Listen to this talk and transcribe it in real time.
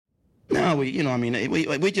No, we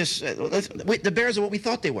just the Bears are what we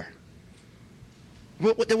thought they were.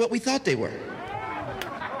 They're what we thought they were.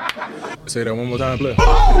 Say that one more time, play.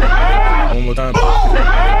 One more time.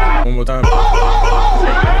 One more time.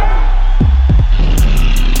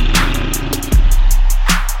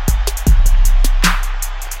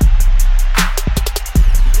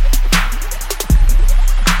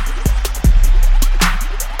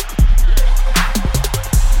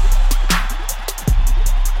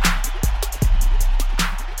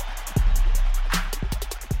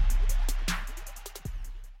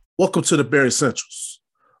 Welcome to the Bears Essentials.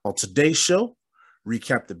 On today's show,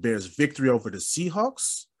 recap the Bears' victory over the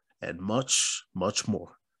Seahawks and much, much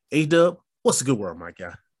more. A-Dub, what's the good word, my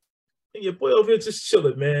guy? And your boy over here just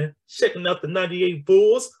chilling, man. Checking out the 98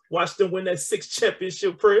 Bulls. Watch them win that 6th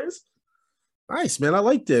championship, Prez. Nice, man. I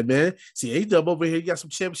like that, man. See, A-Dub over here, you got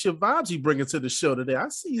some championship vibes he bringing to the show today. I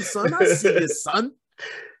see you, son. I see you, son.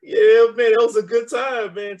 Yeah, man. That was a good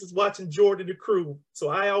time, man, just watching Jordan and the crew. So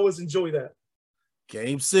I always enjoy that.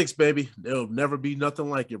 Game 6, baby. There'll never be nothing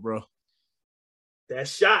like it, bro. That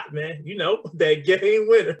shot, man. You know, that game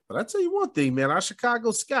winner. But I tell you one thing, man. Our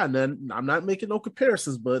Chicago Sky, man, I'm not making no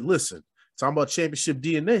comparisons, but listen, talking about championship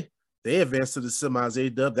DNA, they advanced to the semis,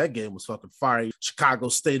 A-Dub. That game was fucking fire. Chicago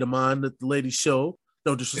State of Mind that the ladies showed.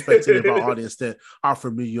 No disrespect to any of our audience that are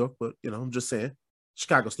from New York, but, I'm just saying.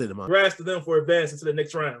 Chicago State of Mind. Congrats to them for advancing to the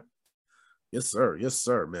next round. Yes, sir. Yes,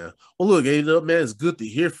 sir, man. Well, look, A-Dub, man, it's good to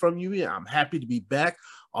hear from you. Yeah, I'm happy to be back.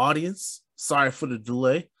 Audience, sorry for the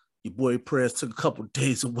delay. Your boy Prez took a couple of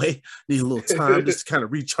days away. Need a little time just to kind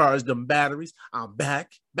of recharge them batteries. I'm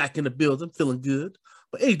back in the building, feeling good.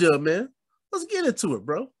 But A-Dub, man, let's get into it,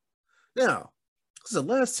 bro. Now, this is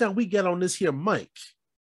the last time we got on this here mic.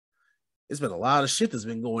 It's been a lot of shit that's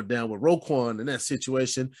been going down with Roquan in that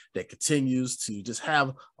situation that continues to just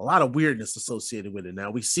have a lot of weirdness associated with it.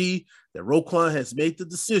 Now we see that Roquan has made the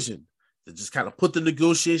decision to just kind of put the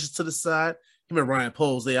negotiations to the side. Him and Ryan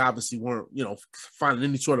Poles, they obviously weren't, finding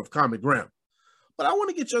any sort of common ground. But I want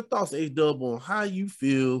to get your thoughts, A-Dub, on how you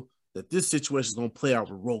feel that this situation is going to play out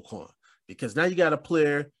with Roquan. Because now you got a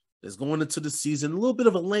player that's going into the season, a little bit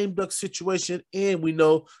of a lame duck situation, and we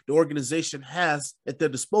know the organization has at their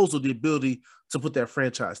disposal the ability to put that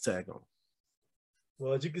franchise tag on.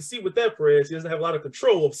 Well, as you can see with that, Perez, he doesn't have a lot of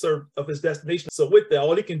control of his destination. So with that,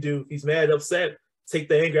 all he can do, if he's mad, upset, take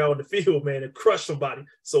the anger out on the field, man, and crush somebody.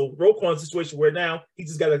 So Roquan's situation where now he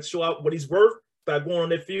just got to show out what he's worth by going on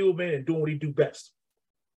that field, man, and doing what he do best.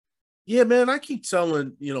 Yeah, man, I keep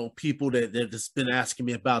telling, people that just been asking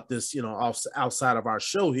me about this, outside of our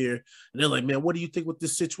show here. And they're like, man, what do you think with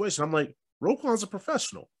this situation? I'm like, Roquan's a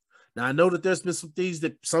professional. Now, I know that there's been some things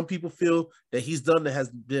that some people feel that he's done that has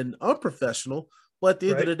been unprofessional. But at the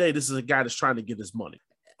end of the day, this is a guy that's trying to get his money.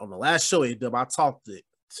 On the last show, A-Dub, I talked to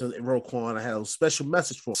Roquan. I had a special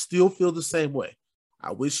message for him. Still feel the same way.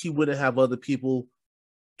 I wish he wouldn't have other people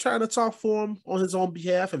trying to talk for him on his own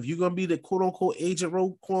behalf. If you're going to be the quote-unquote agent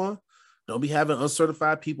Roquan, don't be having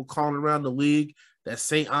uncertified people calling around the league. That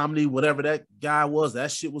St. Omni, whatever that guy was,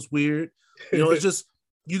 that shit was weird. It's just,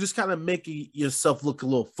 you just kind of making yourself look a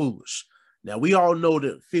little foolish. Now, we all know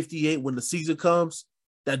that 58, when the season comes,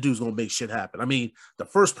 that dude's going to make shit happen. I mean, the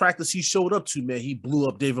first practice he showed up to, man, he blew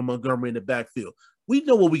up David Montgomery in the backfield. We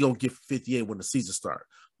know what we're going to get for 58 when the season starts.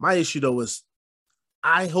 My issue, though, is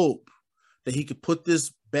I hope that he could put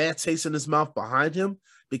this bad taste in his mouth behind him,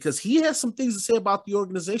 because he has some things to say about the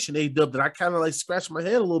organization, A-Dub, that I kind of scratched my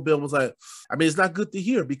head a little bit and was like, it's not good to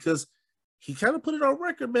hear, because he kind of put it on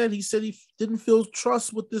record, man. He said he didn't feel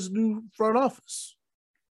trust with this new front office.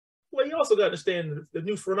 Well, you also got to understand the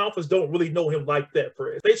new front office don't really know him like that,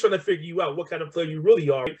 Perez. They're trying to figure you out what kind of player you really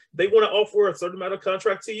are. They want to offer a certain amount of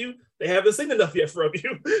contract to you. They haven't seen enough yet from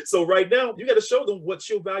you. So right now, you got to show them what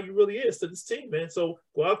your value really is to this team, man. So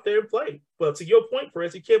go out there and play. But to your point,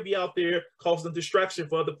 Perez, you can't be out there causing distraction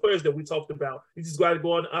for other players that we talked about. You just got to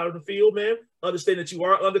go out of the field, man, understand that you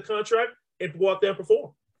are under contract, and go out there and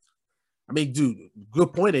perform. Dude,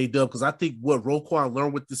 good point, A-Dub, because I think what Roquan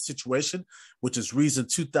learned with this situation, which is reason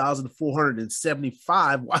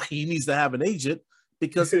 2,475 why he needs to have an agent,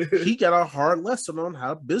 because he got a hard lesson on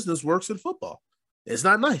how business works in football. It's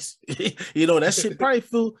not nice. That shit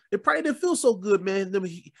probably didn't feel so good, man.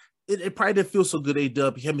 It probably didn't feel so good,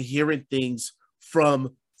 A-Dub, him hearing things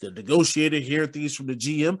from the negotiator, hearing things from the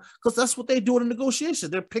GM, because that's what they do in a negotiation.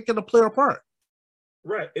 They're picking a player apart.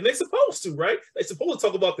 Right. And they're supposed to, right? They're supposed to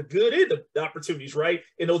talk about the good and the opportunities, right?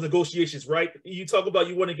 In those negotiations, right? You talk about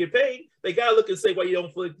you want to get paid, they got to look and say, well, you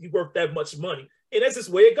don't feel like you worth that much money. And that's just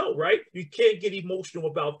the way it go, right? You can't get emotional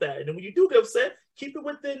about that. And then when you do get upset, keep it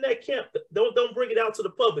within that camp. Don't bring it out to the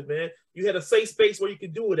public, man. You had a safe space where you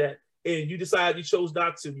can do it at. and you decided you chose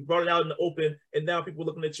not to. You brought it out in the open, and now people are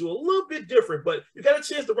looking at you a little bit different. But you got a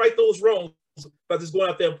chance to right those wrongs by just going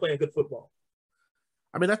out there and playing good football.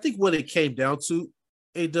 I mean, I think what it came down to,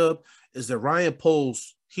 A-Dub, is that Ryan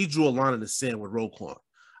Poles, he drew a line in the sand with Roquan.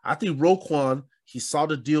 I think Roquan, he saw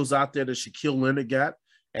the deals out there that Shaquille Leonard got,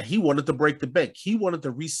 and he wanted to break the bank. He wanted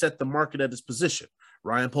to reset the market at his position.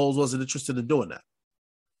 Ryan Poles wasn't interested in doing that.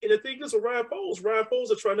 And the thing is with Ryan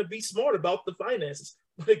Poles are trying to be smart about the finances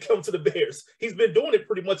when it comes to the Bears. He's been doing it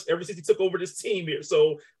pretty much ever since he took over this team here.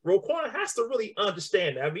 So Roquan has to really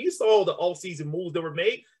understand that. I mean, you saw all the offseason moves that were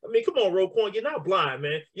made. I mean, come on, Roquan, you're not blind,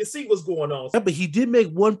 man. You see what's going on. Yeah, but he did make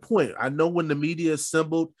one point. I know when the media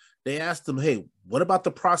assembled, they asked him, hey, what about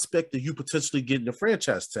the prospect of you potentially getting a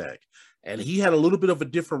franchise tag? And he had a little bit of a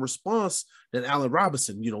different response than Allen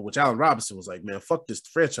Robinson, which Allen Robinson was like, man, fuck this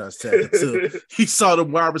franchise tag. Until he saw the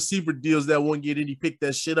wide receiver deals that one get in, he picked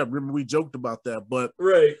that shit up. Remember, we joked about that. But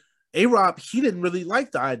right. A-Rob, he didn't really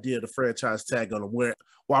like the idea of the franchise tag on him,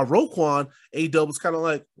 while Roquan, A-Dub was kind of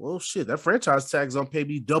like, well, shit, that franchise tag is going to pay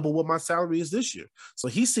me double what my salary is this year. So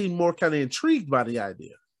he seemed more kind of intrigued by the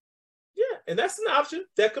idea. Yeah, and that's an option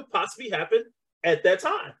that could possibly happen at that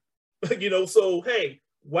time. So, hey,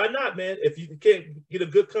 why not, man? If you can't get a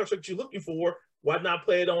good contract you're looking for, why not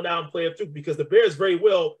play it on out and play it through? Because the Bears very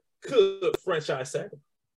well could franchise tag him.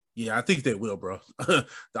 Yeah, I think they will, bro.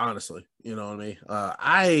 Honestly, you know what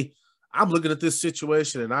I mean? I'm looking at this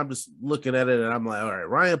situation and I'm just looking at it and I'm like, all right,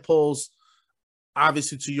 Ryan Poles,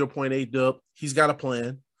 obviously to your point, A-Dub, he's got a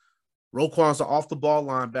plan. Roquan's an off-the-ball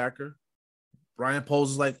linebacker. Ryan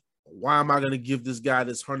Poles is like, why am I going to give this guy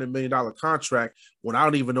this $100 million contract when I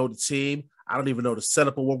don't even know the team? I don't even know the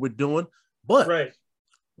setup of what we're doing. But right.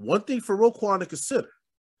 One thing for Roquan to consider,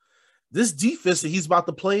 this defense that he's about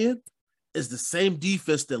to play in is the same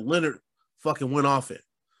defense that Leonard fucking went off in.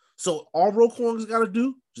 So all Roquan's got to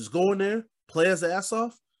do, just go in there, play his ass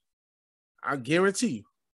off. I guarantee you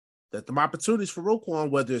that the opportunities for Roquan,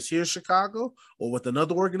 whether it's here in Chicago or with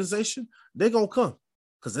another organization, they're going to come.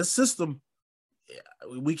 Because this system,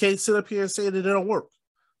 we can't sit up here and say that it don't work.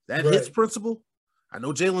 That right. hits principle, I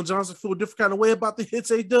know Jalen Johnson feel a different kind of way about the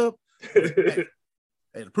hits, A-Dub. Hey,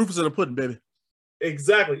 the proof is in the pudding, baby.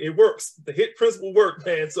 Exactly. It works. The hit principle worked,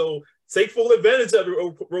 man. So take full advantage of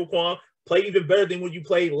it, Roquan. Play even better than when you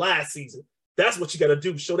played last season. That's what you got to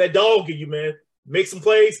do. Show that dog in you, man. Make some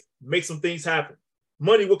plays, make some things happen.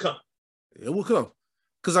 Money will come. It will come.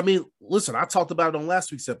 Because, I mean, listen, I talked about it on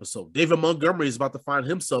last week's episode. David Montgomery is about to find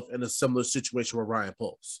himself in a similar situation with Ryan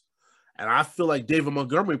Poles. And I feel like David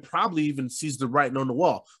Montgomery probably even sees the writing on the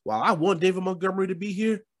wall. While I want David Montgomery to be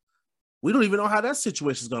here, we don't even know how that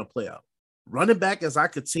situation is going to play out. Running back, as I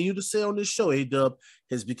continue to say on this show, A-Dub,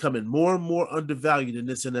 is becoming more and more undervalued in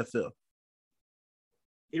this NFL.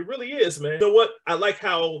 It really is, man. You know what? I like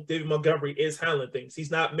how David Montgomery is handling things.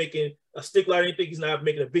 He's not making a stickler out of anything. He's not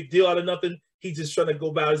making a big deal out of nothing. He's just trying to go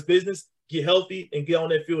about his business, get healthy, and get on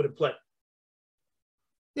that field and play.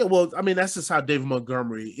 Yeah, well, I mean, that's just how David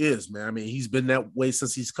Montgomery is, man. I mean, he's been that way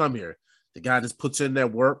since he's come here. The guy just puts in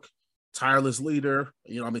that work, tireless leader,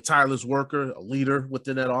 tireless worker, a leader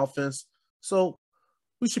within that offense. So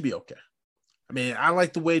we should be okay. I mean, I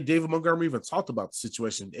like the way David Montgomery even talked about the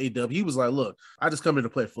situation. A-Dub, he was like, look, I just come here to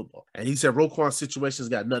play football. And he said Roquan's situation's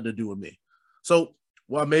got nothing to do with me. So,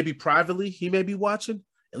 well, maybe privately he may be watching,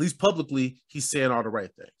 at least publicly, he's saying all the right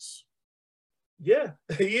things. Yeah,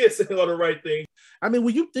 he is saying all the right things. I mean,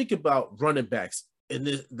 when you think about running backs,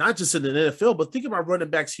 and not just in the NFL, but think about running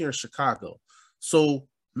backs here in Chicago. So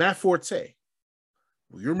Matt Forte,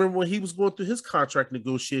 you remember when he was going through his contract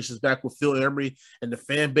negotiations back with Phil Emery and the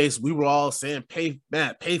fan base, we were all saying, pay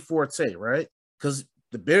Forte, right? Because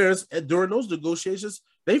the Bears, during those negotiations,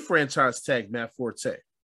 they franchise tagged Matt Forte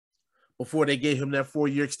before they gave him that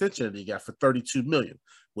 4-year extension that he got for $32 million,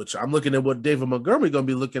 which I'm looking at what David Montgomery going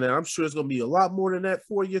to be looking at. I'm sure it's going to be a lot more than that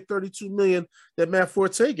 4-year $32 million that Matt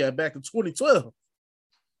Forte got back in 2012.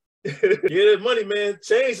 Yeah, that money, man,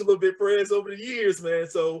 changed a little bit, Perez, over the years, man.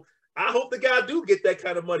 So I hope the guy do get that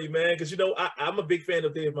kind of money, man, because, I'm a big fan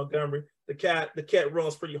of David Montgomery. The cat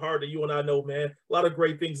runs pretty hard that you and I know, man. A lot of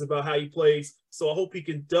great things about how he plays. So I hope he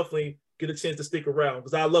can definitely get a chance to stick around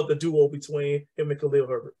because I love the duo between him and Khalil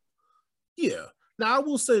Herbert. Yeah. Now, I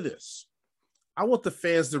will say this. I want the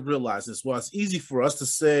fans to realize this. While it's easy for us to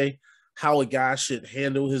say how a guy should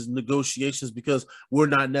handle his negotiations because we're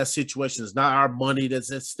not in that situation, it's not our money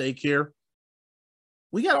that's at stake here.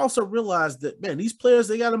 We got to also realize that, man, these players,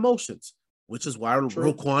 they got emotions, which is why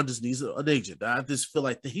Roquan just needs an agent. I just feel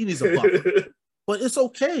like he needs a buffer. But it's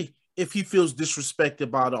okay if he feels disrespected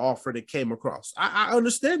by the offer that came across. I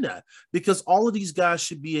understand that because all of these guys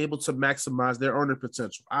should be able to maximize their earning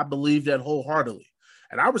potential. I believe that wholeheartedly.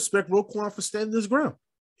 And I respect Roquan for standing his ground.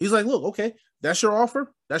 He's like, look, okay, that's your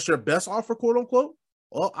offer. That's your best offer, quote unquote.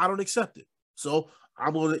 Well, I don't accept it. So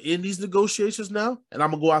I'm going to end these negotiations now, and I'm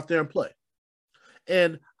going to go out there and play.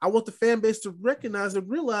 And I want the fan base to recognize and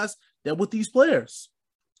realize that with these players,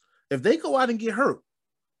 if they go out and get hurt,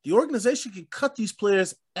 the organization can cut these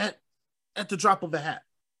players at the drop of a hat.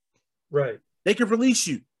 Right. They can release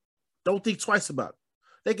you. Don't think twice about it.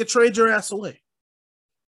 They can trade your ass away.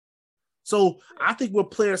 So I think when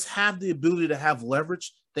players have the ability to have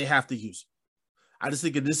leverage, they have to use it. I just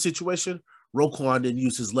think in this situation, Roquan didn't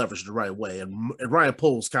use his leverage the right way. And Ryan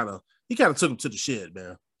Poles kind of took him to the shed,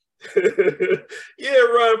 man. Yeah,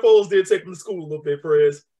 Ryan Poles did take him to school a little bit,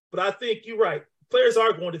 Perez. But I think you're right. Players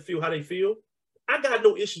are going to feel how they feel. I got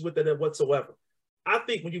no issues with that whatsoever. I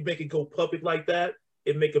think when you make it go public like that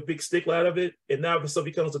and make a big stickler out of it, and now it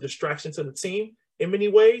becomes a distraction to the team in many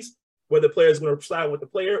ways, whether the player is going to side with the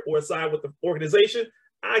player or side with the organization,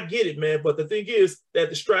 I get it, man. But the thing is, that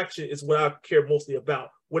distraction is what I care mostly about,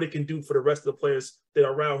 what it can do for the rest of the players that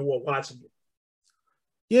are around who are watching it.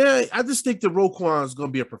 Yeah, I just think that Roquan is going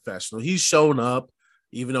to be a professional. He's shown up,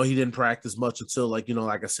 even though he didn't practice much until, like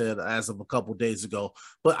I said, as of a couple of days ago.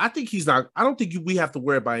 But I think he's not – I don't think we have to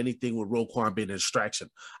worry about anything with Roquan being a distraction.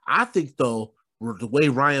 I think, though, the way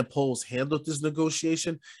Ryan Poles handled this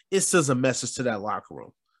negotiation, it sends a message to that locker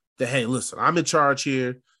room that, hey, listen, I'm in charge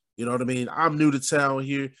here. You know what I mean? I'm new to town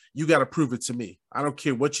here. You got to prove it to me. I don't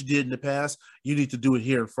care what you did in the past. You need to do it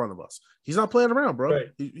here in front of us. He's not playing around, bro. Right.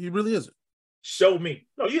 He really isn't. Show me.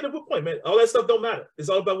 No, you had a good point, man. All that stuff don't matter. It's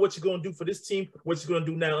all about what you're going to do for this team, what you're going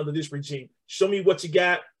to do now under this regime. Show me what you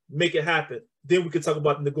got, make it happen. Then we can talk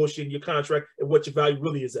about negotiating your contract and what your value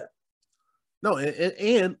really is at. No,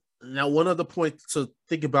 and now one other point to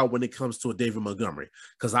think about when it comes to a David Montgomery,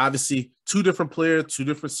 because obviously two different players, two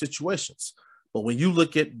different situations. But when you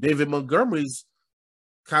look at David Montgomery's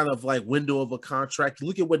kind of like window of a contract,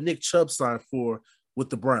 look at what Nick Chubb signed for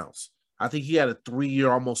with the Browns. I think he had a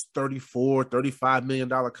 3-year, almost $35 million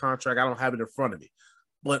contract. I don't have it in front of me.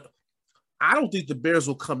 But I don't think the Bears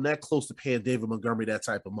will come that close to paying David Montgomery that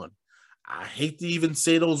type of money. I hate to even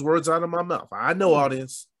say those words out of my mouth. I know,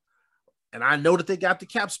 audience, and I know that they got the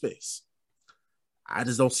cap space. I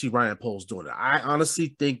just don't see Ryan Poles doing it. I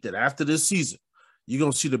honestly think that after this season, you're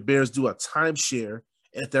going to see the Bears do a timeshare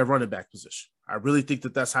at their running back position. I really think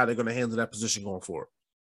that that's how they're going to handle that position going forward.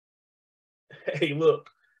 Hey, look.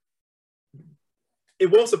 It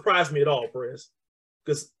won't surprise me at all, Perez,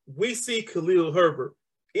 because we see Khalil Herbert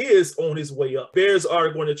is on his way up. Bears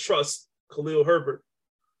are going to trust Khalil Herbert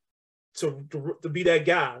to be that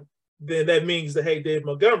guy. Then that means that, hey, Dave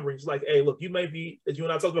Montgomery's like, hey, look, you may be, as you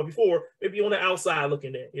and I talked about before, maybe on the outside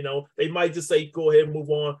looking at, they might just say, go ahead and move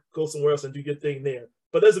on, go somewhere else and do your thing there.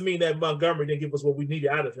 But doesn't mean that Montgomery didn't give us what we needed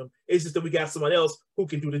out of him. It's just that we got somebody else who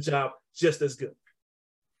can do the job just as good.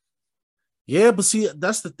 Yeah, but see,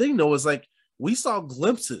 that's the thing, though, is like, we saw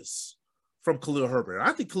glimpses from Khalil Herbert.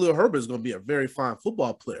 I think Khalil Herbert is going to be a very fine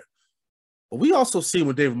football player. But we also see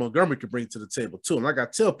what David Montgomery can bring to the table, too. And like I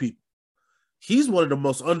tell people, he's one of the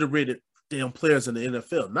most underrated damn players in the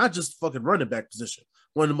NFL, not just fucking running back position,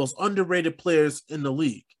 one of the most underrated players in the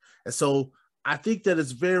league. And so I think that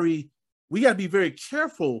we got to be very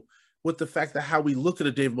careful with the fact that how we look at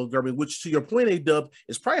a David Montgomery, which to your point, A-Dub,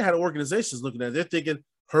 is probably how the organization's looking at it. They're thinking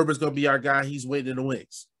Herbert's going to be our guy. He's waiting in the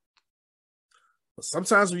wings. But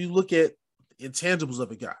sometimes when you look at intangibles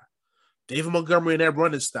of a guy, David Montgomery and that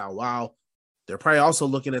running style, wow, they're probably also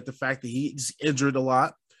looking at the fact that he's injured a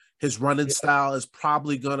lot. His running style is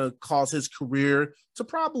probably going to cause his career to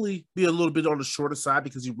probably be a little bit on the shorter side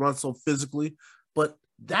because he runs so physically. But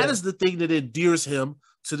that is the thing that endears him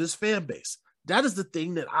to this fan base. That is the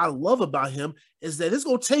thing that I love about him, is that it's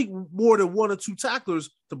going to take more than one or two tacklers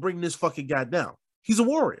to bring this fucking guy down. He's a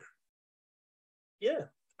warrior. Yeah,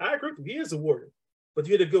 I agree. He is a warrior. But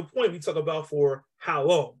you had a good point we talk about for how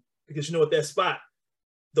long. Because at that spot,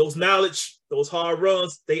 those knowledge, those hard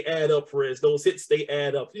runs, they add up for us. Those hits, they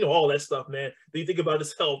add up. All that stuff, man. Then you think about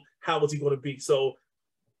his health, how is he going to be? So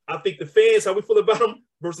I think the fans, how we feel about him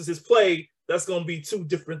versus his play, that's going to be two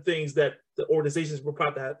different things that the organizations will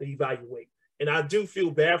probably have to evaluate. And I do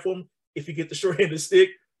feel bad for him if you get the short end of the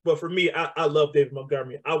stick. But for me, I love David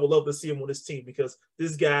Montgomery. I would love to see him on this team because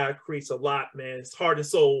this guy creates a lot, man. His heart and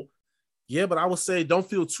soul. Yeah, but I would say don't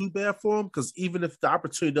feel too bad for him because even if the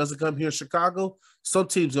opportunity doesn't come here in Chicago, some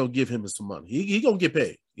teams going to give him some money. He going to get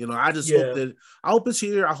paid. I just hope that – I hope it's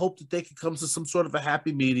here. I hope that they can come to some sort of a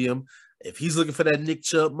happy medium. If he's looking for that Nick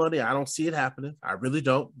Chubb money, I don't see it happening. I really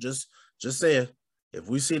don't. Just saying. If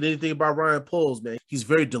we see anything about Ryan Poles, man, he's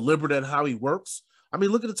very deliberate at how he works. I mean,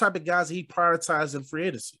 look at the type of guys he prioritized in free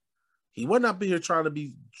agency. He would not be here trying to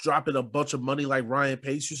be dropping a bunch of money like Ryan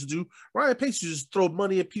Pace used to do. Ryan Pace used to just throw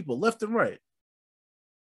money at people left and right.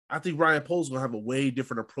 I think Ryan Poles is going to have a way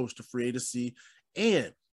different approach to free agency.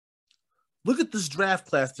 And look at this draft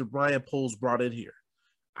class that Ryan Poles brought in here.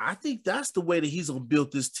 I think that's the way that he's going to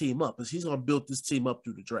build this team up, is he's going to build this team up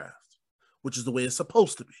through the draft, which is the way it's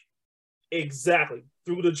supposed to be. Exactly.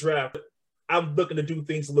 Through the draft. I'm looking to do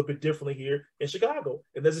things a little bit differently here in Chicago.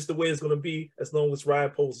 And that's just the way it's going to be as long as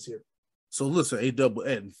Ryan Poles is here. So listen,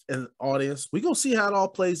 A-Double-N and audience, we're going to see how it all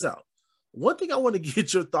plays out. One thing I want to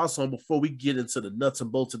get your thoughts on before we get into the nuts and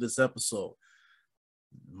bolts of this episode,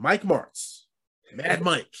 Mike Martz, Mad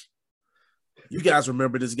Mike. You guys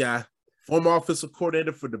remember this guy, former offensive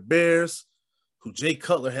coordinator for the Bears, who Jay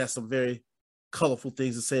Cutler has some very colorful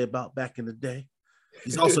things to say about back in the day.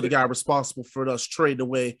 He's also the guy responsible for us trading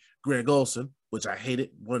away Greg Olsen, which I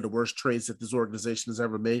hated, one of the worst trades that this organization has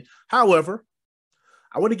ever made. However,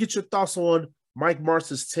 I want to get your thoughts on Mike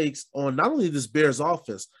Martz's takes on not only this Bears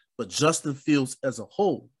offense, but Justin Fields as a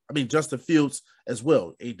whole. I mean, Justin Fields as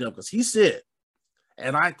well, A-Dub, because he said,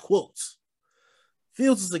 and I quote,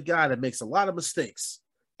 Fields is a guy that makes a lot of mistakes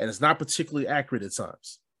and is not particularly accurate at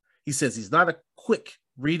times. He says he's not a quick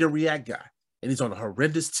read and react guy, and he's on a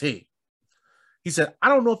horrendous team. He said, I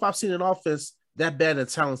don't know if I've seen an offense that bad in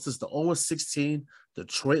talent since the 0-16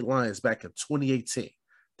 Detroit Lions back in 2018.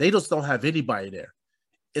 They just don't have anybody there.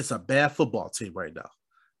 It's a bad football team right now.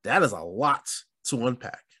 That is a lot to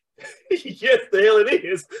unpack. Yes, the hell it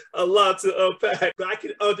is. A lot to unpack. But I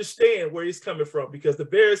can understand where he's coming from because the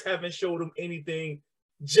Bears haven't showed him anything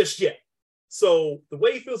just yet. So the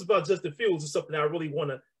way he feels about Justin Fields is something I really want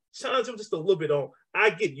to challenge him just a little bit on. I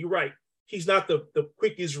get you right. He's not the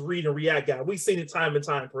quickest read and react guy. We've seen it time and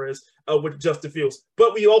time, Perez, with Justin Fields.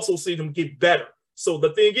 But we also seen him get better. So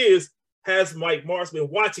the thing is, has Mike Martz been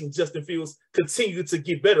watching Justin Fields continue to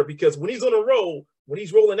get better? Because when he's on a roll, when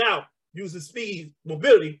he's rolling out, using speed,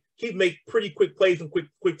 mobility, he make pretty quick plays and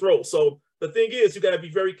quick throws. So the thing is, you got to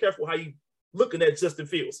be very careful how you looking at Justin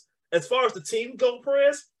Fields. As far as the team go,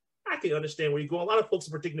 Perez, I can understand where you're going. A lot of folks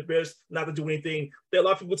are predicting the Bears not to do anything. There are a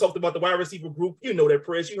lot of people talked about the wide receiver group. You know that,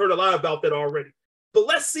 Perez. You heard a lot about that already. But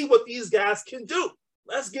let's see what these guys can do.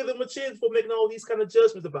 Let's give them a chance for making all these kind of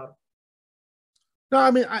judgments about them. No,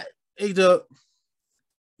 I mean, A-Dub,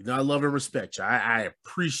 you know, I love and respect you. I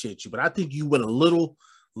appreciate you, but I think you went a little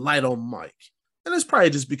light on Mike. And it's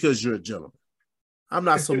probably just because you're a gentleman. I'm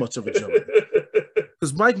not so much of a gentleman.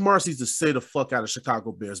 Because Mike Martz needs to say the fuck out of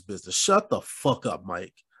Chicago Bears business. Shut the fuck up,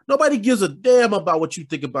 Mike. Nobody gives a damn about what you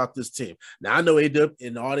think about this team. Now, I know A-Dub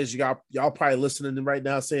in the audience, y'all probably listening right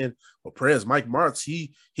now saying, well, Perez, Mike Martz,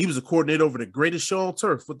 he was a coordinator over the greatest show on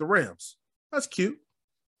turf with the Rams. That's cute.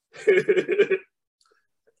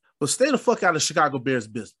 But stay the fuck out of Chicago Bears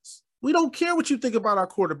business. We don't care what you think about our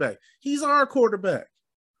quarterback. He's our quarterback.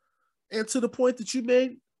 And to the point that you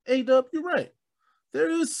made, A-Dub, you're right. There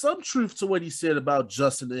is some truth to what he said about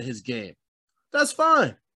Justin and his game. That's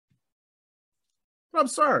fine. But I'm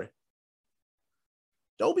sorry.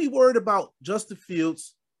 Don't be worried about Justin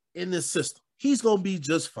Fields in this system. He's going to be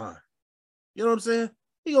just fine. You know what I'm saying?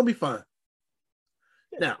 He's going to be fine.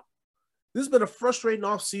 Now, this has been a frustrating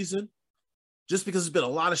offseason just because there's been a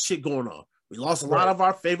lot of shit going on. We lost a lot of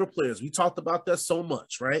our favorite players. We talked about that so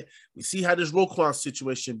much, right? We see how this Roquan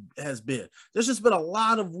situation has been. There's just been a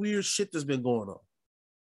lot of weird shit that's been going on.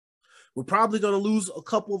 We're probably going to lose a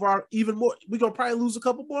couple of our, even more, we're going to probably lose a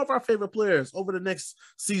couple more of our favorite players over the next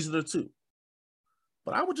season or two.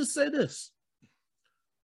 But I would just say this.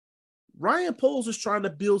 Ryan Poles is trying to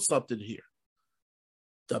build something here.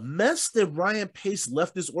 The mess that Ryan Pace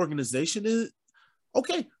left this organization is,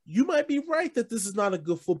 okay, you might be right that this is not a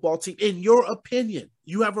good football team. In your opinion,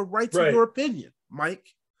 you have a right to your opinion, Mike.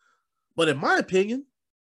 But in my opinion,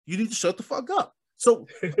 you need to shut the fuck up. So,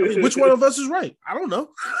 I mean, which one of us is right? I don't know.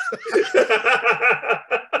 Hey,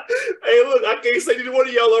 look, I can't say neither one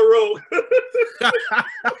of y'all are wrong.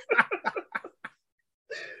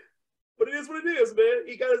 But it is what it is, man.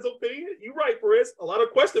 He got his opinion. You're right, Perez. A lot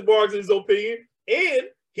of question marks in his opinion. And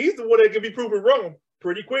he's the one that can be proven wrong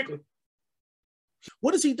pretty quickly.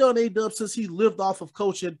 What has he done, A-Dub, since he lived off of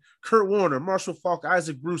coaching Kurt Warner, Marshall Faulk,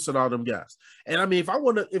 Isaac Bruce, and all them guys? And I mean,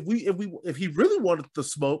 if he really wanted to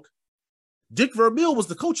smoke, Dick Vermeil was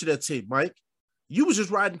the coach of that team, Mike. You was just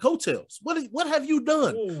riding coattails. What have you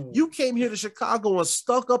done? Ooh. You came here to Chicago and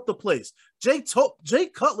stuck up the place. Jay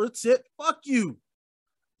Cutler said, fuck you.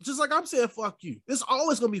 Just like I'm saying, fuck you. It's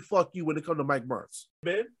always going to be fuck you when it comes to Mike Martz.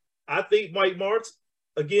 Man, I think Mike Martz,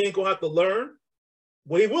 again, going to have to learn.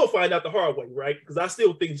 Well, he will find out the hard way, right? Because I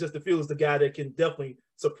still think Justin Fields is the guy that can definitely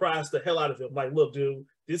surprise the hell out of him. Like, look, dude,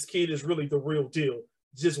 this kid is really the real deal.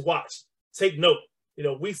 Just watch. Take note.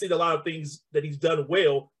 We've seen a lot of things that he's done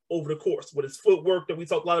well over the course with his footwork that we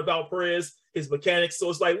talked a lot about, Perez, his mechanics. So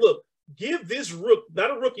it's like, look, give this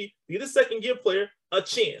not a rookie, be the second year player, a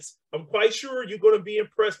chance. I'm quite sure you're going to be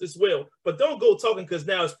impressed as well. But don't go talking because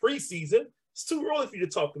now it's preseason. It's too early for you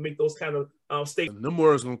to talk to make those kind of statements. No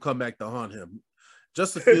more is going to come back to haunt him.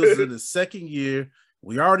 Justin Fields is in his second year.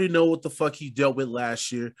 We already know what the fuck he dealt with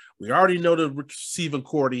last year. We already know the receiving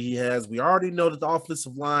core that he has. We already know that the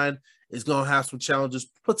offensive line is going to have some challenges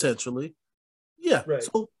potentially. Yeah. Right.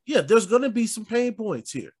 So, yeah, there's going to be some pain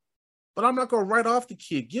points here. But I'm not going to write off the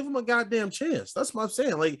kid. Give him a goddamn chance. That's what I'm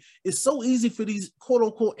saying. Like, it's so easy for these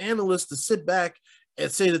quote-unquote analysts to sit back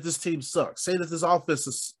and say that this team sucks, say that this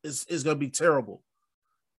offense is going to be terrible.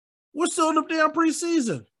 We're still in the damn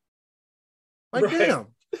preseason. Like, right. Damn.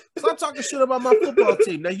 Stop talking shit about my football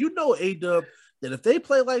team. Now, you know, A-Dub, that if they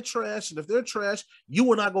play like trash and if they're trash,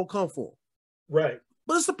 you are not going to come for them. Right.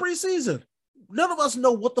 But it's the preseason. None of us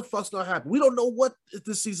know what the fuck's going to happen. We don't know what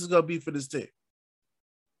this season's going to be for this team.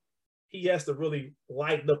 He has to really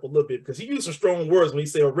lighten up a little bit because he used some strong words when he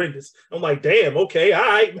said horrendous. I'm like, damn, okay, all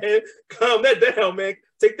right, man. Calm that down, man.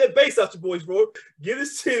 Take that bass out your boys, bro. Give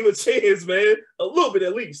this team a chance, man. A little bit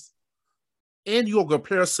at least. And you'll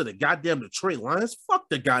compare us to the goddamn Detroit Lions? Fuck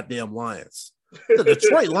the goddamn Lions. The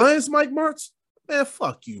Detroit Lions, Mike Martz? Man,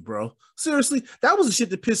 fuck you, bro. Seriously, that was the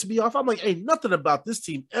shit that pissed me off. I'm like, ain't nothing about this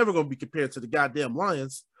team ever going to be compared to the goddamn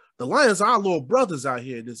Lions. The Lions are our little brothers out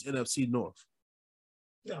here in this NFC North.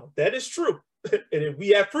 No, that is true. And we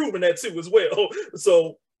have proven that too as well.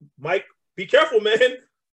 So, Mike, be careful, man.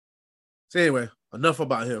 So anyway, enough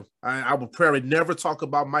about him. I will probably never talk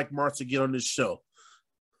about Mike Martz again on this show.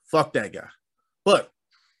 Fuck that guy. But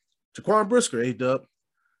Jaquan Brisker, A-Dub,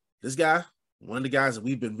 this guy, one of the guys that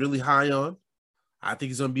we've been really high on. I think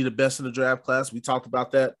he's going to be the best in the draft class. We talked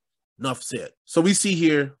about that. Enough said. So we see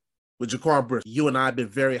here with Jaquan Brisker, you and I have been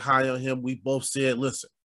very high on him. We both said, listen,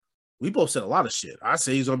 we both said a lot of shit. I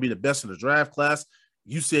say he's going to be the best in the draft class.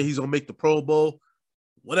 You said he's going to make the Pro Bowl.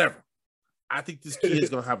 Whatever. I think this kid is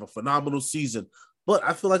going to have a phenomenal season. But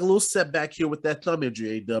I feel like a little setback here with that thumb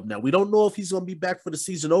injury, A-Dub. Now, we don't know if he's going to be back for the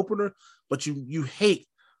season opener, but you hate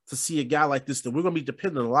to see a guy like this that we're going to be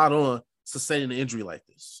dependent a lot on sustaining an injury like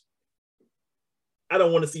this. I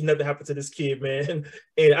don't want to see nothing happen to this kid, man.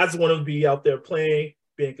 And I just want him to be out there playing,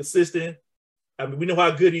 being consistent. I mean, we know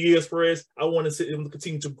how good he is for us. I want to see him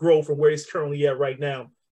continue to grow from where he's currently at right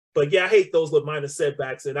now. But, yeah, I hate those little minor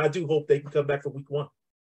setbacks, and I do hope they can come back for week one.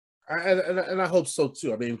 And I hope so,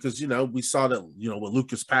 too. I mean, because, we saw that, with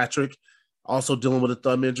Lucas Patrick also dealing with a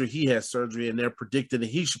thumb injury. He had surgery, and they're predicting that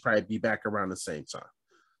he should probably be back around the same time.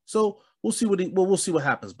 So we'll see we'll see what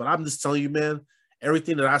happens. But I'm just telling you, man,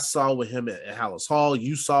 everything that I saw with him at Hallis Hall,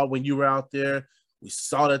 you saw when you were out there, we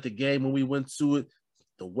saw it at the game when we went to it.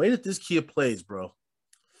 The way that this kid plays, bro,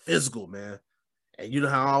 physical, man. And you know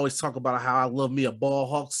how I always talk about how I love me a ball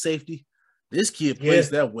hawk safety? This kid plays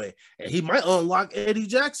that way. And he might unlock Eddie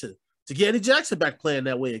Jackson to get Eddie Jackson back playing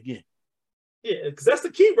that way again. Yeah, because that's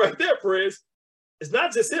the key right there, Perez. It's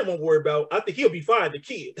not just him I'm worried about. I think he'll be fine, the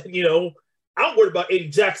kid. I'm worried about Eddie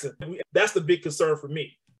Jackson. That's the big concern for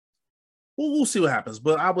me. Well, we'll see what happens.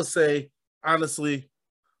 But I would say, honestly,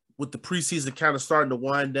 with the preseason kind of starting to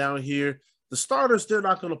wind down here, the starters, they're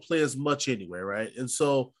not going to play as much anyway, right? And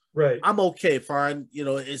so I'm okay, fine.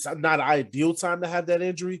 It's not an ideal time to have that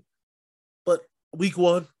injury. But week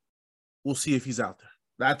one, we'll see if he's out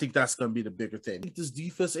there. I think that's going to be the bigger thing. I think this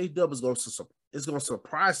defense, A-Dub, is going to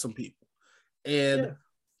surprise some people. And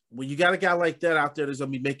when you got a guy like that out there that's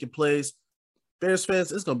going to be making plays, Bears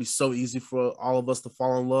fans, it's going to be so easy for all of us to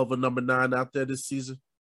fall in love with number 9 out there this season.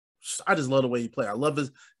 I just love the way he plays. I love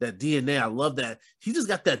that DNA. I love that. He just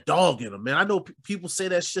got that dog in him, man. I know people say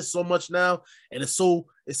that shit so much now, and it's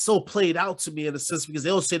so played out to me in a sense because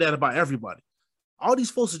they'll say that about everybody. All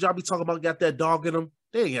these folks that y'all be talking about got that dog in them.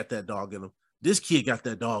 They ain't got that dog in them. This kid got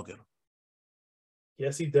that dog in him.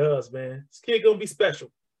 Yes, he does, man. This kid gonna be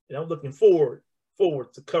special, and I'm looking forward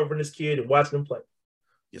to covering this kid and watching him play.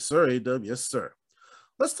 Yes, sir, A-Dub. Yes, sir.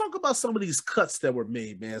 Let's talk about some of these cuts that were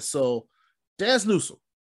made, man. So, Dazz Newsome.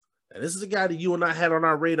 And this is a guy that you and I had on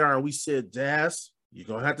our radar, and we said, Dazz, you're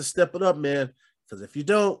going to have to step it up, man, because if you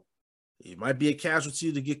don't, you might be a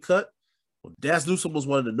casualty to get cut. Well, Dazz Newsome was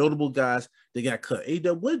one of the notable guys that got cut.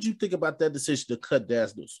 A-Dub, what did you think about that decision to cut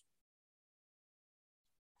Dazz Newsome?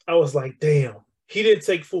 I was like, damn, he didn't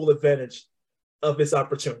take full advantage of his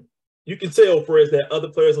opportunity. You can tell, Perez, that other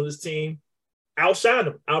players on this team, outshined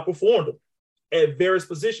them, outperformed them at various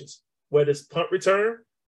positions, whether it's punt return,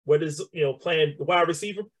 whether it's playing the wide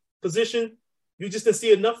receiver position. You just didn't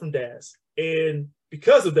see enough from Daz. And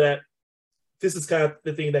because of that, this is kind of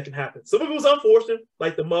the thing that can happen. Some of it was unfortunate,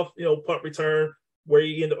 like the muff, punt return, where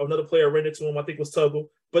another player ran into him, I think it was Tuggle.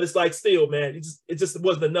 But it's like, still, man, it just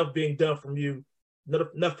wasn't enough being done from you,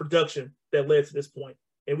 enough production that led to this point.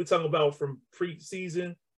 And we're talking about from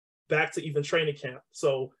preseason back to even training camp.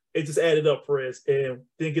 So it just added up, Perez, and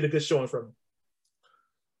didn't get a good showing from him.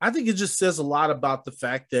 I think it just says a lot about the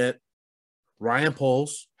fact that Ryan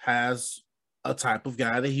Poles has a type of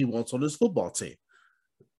guy that he wants on his football team.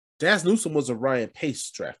 Daz Newsome was a Ryan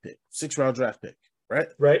Pace draft pick, 6th-round draft pick, right?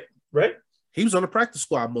 Right. He was on the practice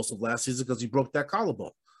squad most of last season because he broke that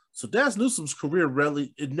collarbone. So Daz Newsome's career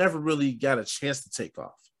never really got a chance to take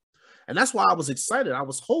off. And that's why I was excited. I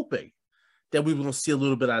was hoping that we were going to see a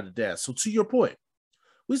little bit out of Daz. So to your point,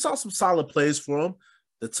 we saw some solid plays for him.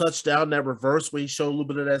 The touchdown, that reverse where he showed a little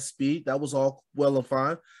bit of that speed, that was all well and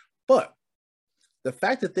fine. But the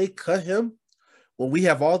fact that they cut him when we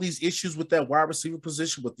have all these issues with that wide receiver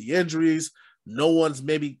position, with the injuries, no one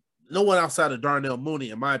outside of Darnell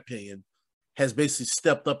Mooney, in my opinion, has basically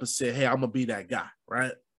stepped up and said, hey, I'm going to be that guy,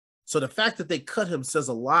 right? So the fact that they cut him says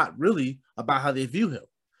a lot, really, about how they view him.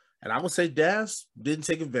 And I would say Daz didn't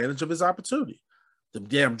take advantage of his opportunity. The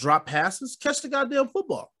damn drop passes, catch the goddamn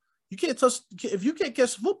football. If you can't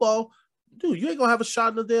catch the football, dude, you ain't going to have a shot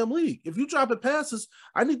in the damn league. If you drop it passes,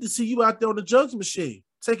 I need to see you out there on the jugs machine,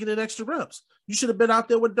 taking in extra reps. You should have been out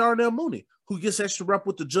there with Darnell Mooney, who gets extra rep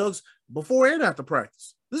with the jugs before and after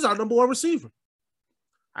practice. This is our number one receiver.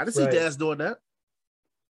 I didn't see Daz doing that.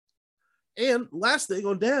 And last thing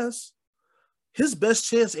on Daz, his best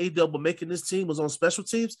chance A-Double making this team was on special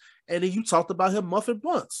teams, and then you talked about him muffing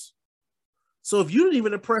bunts. So if you didn't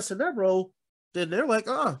even impress in that role, then they're like,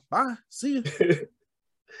 bye, see you.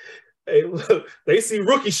 Hey, look, they see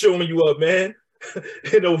rookie showing you up, man.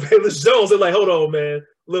 Velus Jones, they're like, hold on, man.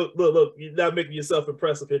 Look, you're not making yourself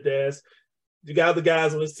impressive here, Daz. You got other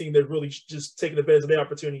guys on this team that really just taking advantage of their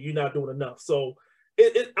opportunity. You're not doing enough. So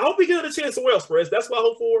I hope he get a chance somewhere else, Perez. That's what I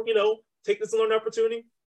hope for, take this learning opportunity,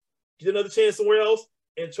 get another chance somewhere else,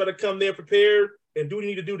 and try to come there prepared and do what you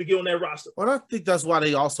need to do to get on that roster. Well, I think that's why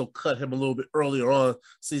they also cut him a little bit earlier on,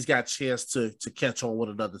 so he's got a chance to catch on with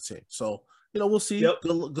another team. So, we'll see. Yep.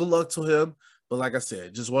 Good luck to him. But like I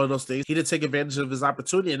said, just one of those things. He didn't take advantage of his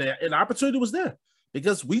opportunity, and the opportunity was there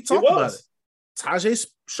because we talked about it. Tajay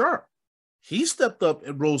Sharp, he stepped up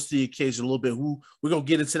and rose to the occasion a little bit. We're going to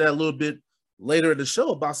get into that a little bit later in the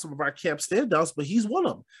show about some of our camp standouts, but he's one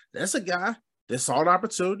of them. That's a guy that saw an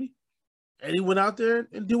opportunity, and he went out there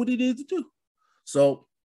and did what he needed to do. So,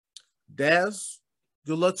 Daz,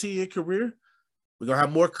 good luck to you in your career. We're going to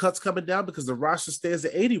have more cuts coming down because the roster stands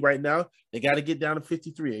at 80 right now. They got to get down to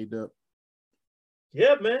 53, A-Dub.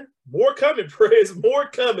 Yeah, man. More coming, Perez. More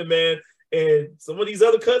coming, man. And some of these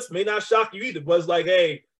other cuts may not shock you either, but it's like,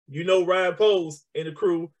 hey, Ryan Poles and the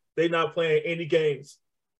crew, they're not playing any games.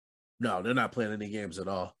 No, they're not playing any games at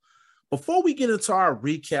all. Before we get into our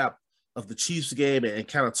recap of the Chiefs game and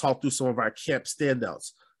kind of talk through some of our camp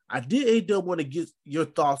standouts, I did, A-Dub, want to get your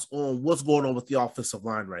thoughts on what's going on with the offensive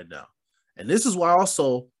line right now. And this is why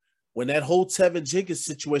also, when that whole Tevin Jenkins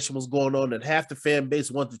situation was going on and half the fan base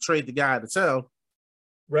wanted to trade the guy out of town,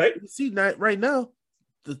 right? You see, right now,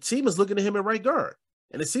 the team is looking at him at right guard.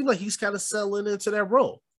 And it seems like he's kind of settling into that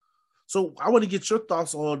role. So I want to get your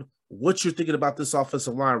thoughts on what you're thinking about this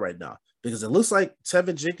offensive line right now, because it looks like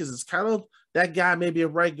Tevin Jenkins is kind of that guy, maybe a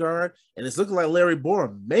right guard, and it's looking like Larry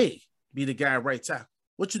Borom may be the guy at right tackle.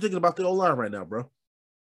 What you thinking about the O-line right now, bro?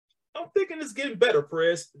 I'm thinking it's getting better,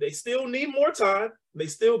 Perez. They still need more time. They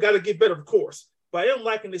still got to get better, of course. But I am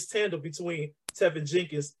liking this tandem between Tevin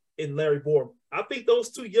Jenkins and Larry Borom. I think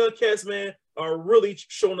those two young cats, man, are really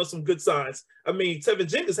showing us some good signs. I mean, Tevin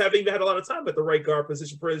Jenkins haven't even had a lot of time at the right guard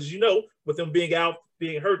position, Perez, as you know, with him being out,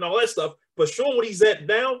 being hurt and all that stuff. But showing what he's at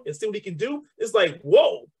now and see what he can do, it's like,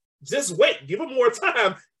 whoa, just wait. Give him more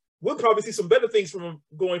time. We'll probably see some better things from him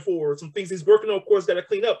going forward. Some things he's working on, of course, got to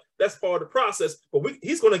clean up. That's part of the process. But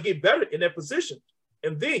he's going to get better in that position.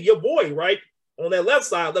 And then your boy, right, on that left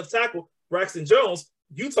side, left tackle, Braxton Jones,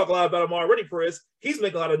 you talk a lot about him already, Perez. He's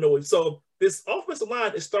making a lot of noise. So this offensive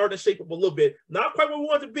line is starting to shape up a little bit. Not quite where we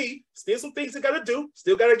want it to be. Still some things they got to do.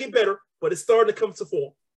 Still got to get better. But it's starting to come to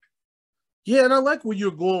form. Yeah, and I like where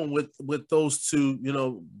you're going with those two,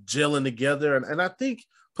 gelling together. And I think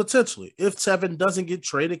potentially, if Tevin doesn't get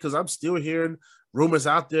traded, because I'm still hearing rumors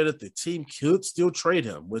out there that the team could still trade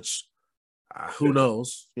him, which who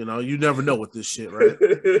knows? You never know with this shit, right?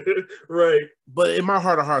 Right. But in my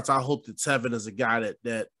heart of hearts, I hope that Tevin is a guy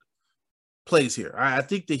that plays here. I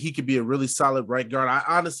think that he could be a really solid right guard. I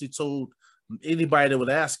honestly told anybody that would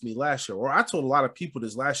ask me last year, or I told a lot of people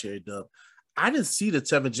this last year, Dub, I didn't see that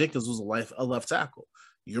Tevin Jenkins was a left tackle.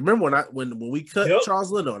 You remember when we cut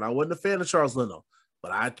Charles Leno, and I wasn't a fan of Charles Leno,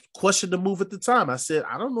 but I questioned the move at the time. I said,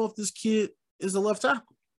 I don't know if this kid is a left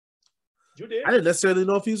tackle. You did. I didn't necessarily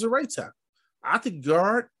know if he was a right tackle. I think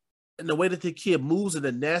guard and the way that the kid moves and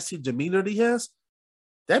the nasty demeanor that he has,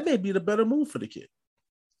 that may be the better move for the kid.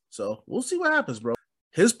 So we'll see what happens, bro.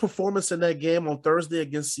 His performance in that game on Thursday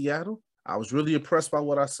against Seattle, I was really impressed by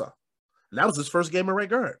what I saw. And that was his first game at right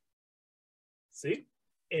guard. See?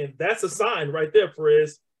 And that's a sign right there,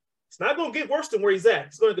 Perez. It's not going to get worse than where he's at.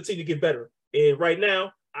 It's going to continue to get better. And right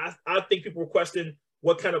now, I think people were questioning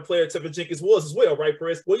what kind of player Tevin Jenkins was as well, right,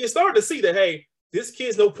 Perez? Well, you're starting to see that, hey, this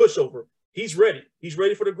kid's no pushover. He's ready. He's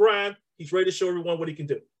ready for the grind. He's ready to show everyone what he can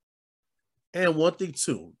do. And one thing,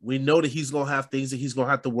 too, we know that he's going to have things that he's going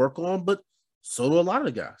to have to work on, but so do a lot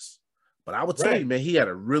of guys. But I would tell you, man, he had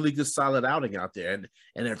a really good, solid outing out there.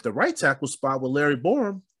 And at the right tackle spot with Larry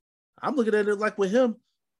Borom, I'm looking at it like with him,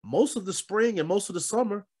 most of the spring and most of the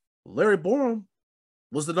summer, Larry Borom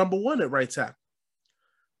was the number one at right tackle.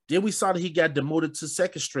 Then we saw that he got demoted to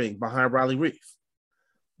second string behind Riley Reef.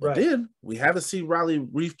 But then we haven't seen Riley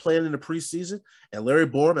Reef playing in the preseason. And Larry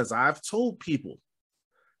Borom, as I've told people,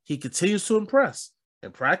 he continues to impress.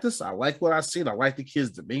 In practice, I like what I've seen. I like the kid's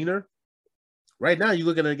demeanor. Right now, you're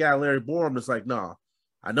looking at a guy, Larry Borom, that's like, nah,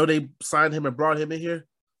 I know they signed him and brought him in here.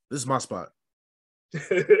 This is my spot.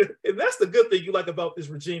 And that's the good thing you like about this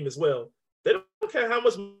regime as well. They don't care how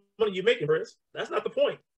much money you're making, Chris. That's not the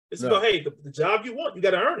point. It's about, hey, the job you want, you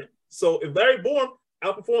got to earn it. So if Larry Borom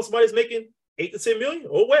outperforms somebody who's making $8 to $10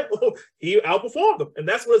 million, he outperformed them. And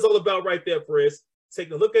that's what it's all about right there, Chris.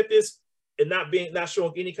 Taking a look at this and not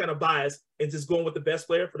showing any kind of bias and just going with the best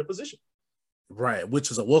player for the position. Right,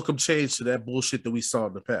 which is a welcome change to that bullshit that we saw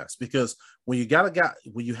in the past. Because when you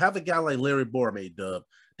have a guy like Larry Borom, Dub,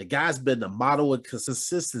 the guy's been the model of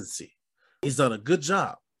consistency. He's done a good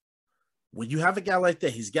job. When you have a guy like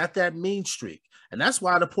that, he's got that mean streak. And that's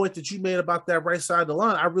why the point that you made about that right side of the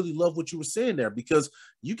line, I really love what you were saying there, because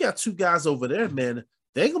you got two guys over there, man.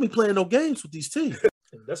 They ain't going to be playing no games with these teams.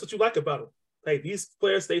 And that's what you like about them. Hey, these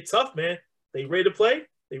players, they tough, man. They ready to play.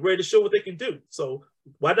 They ready to show what they can do. So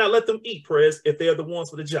why not let them eat, Perez, if they're the ones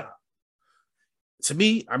for the job? To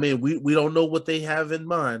me, I mean, we don't know what they have in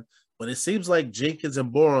mind, but it seems like Jenkins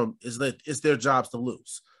and Borom it's their jobs to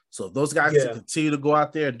lose. So if those guys can continue to go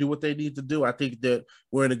out there and do what they need to do, I think that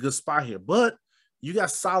we're in a good spot here. But you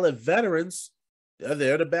got solid veterans that are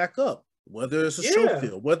there to back up, whether it's a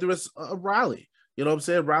Schofield, whether it's a Riley. You know what I'm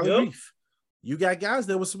saying? Riley Reef. You got guys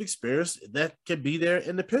there with some experience that can be there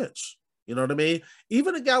in the pinch. You know what I mean?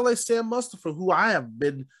 Even a guy like Sam Mustipher, who I have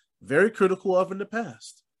been very critical of in the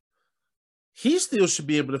past, he still should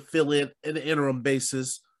be able to fill in an interim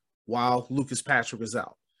basis while Lucas Patrick is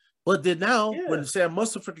out. But then now, when Sam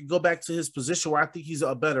Mustipher can go back to his position where I think he's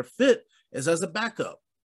a better fit, is as a backup,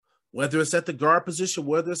 whether it's at the guard position,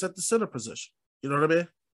 whether it's at the center position. You know what I mean?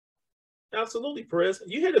 Absolutely, Perez.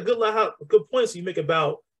 You had a good points you make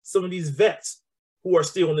about some of these vets who are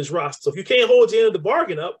still on this roster. So if you can't hold your end of the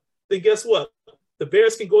bargain up, then guess what? The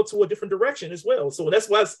Bears can go to a different direction as well. So that's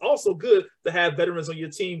why it's also good to have veterans on your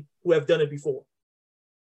team who have done it before.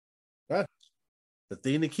 Right. The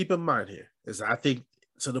thing to keep in mind here is, I think,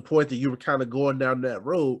 to the point that you were kind of going down that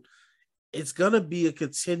road, it's going to be a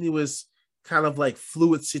continuous kind of like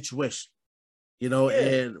fluid situation, you know,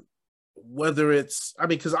 and whether it's, I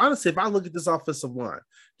mean, because honestly, if I look at this offensive line,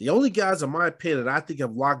 the only guys, in my opinion, that I think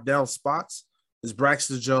have locked down spots is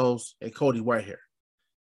Braxton Jones and Cody Whitehair.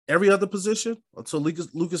 Every other position, until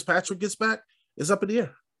Lucas Patrick gets back, is up in the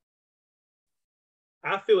air.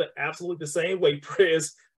 I feel it absolutely the same way,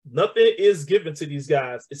 Prez. Nothing is given to these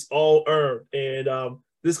guys. It's all earned. And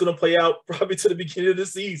this is going to play out probably to the beginning of the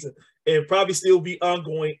season and probably still be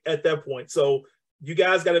ongoing at that point. So you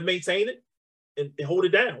guys got to maintain it and hold it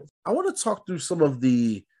down. I want to talk through some of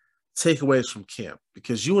the takeaways from camp,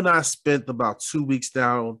 because you and I spent about 2 weeks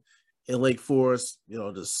down in Lake Forest, you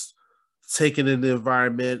know, just taking in the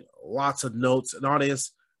environment, lots of notes and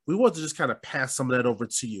audience. We want to just kind of pass some of that over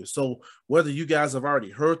to you. So whether you guys have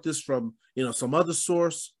already heard this from, you know, some other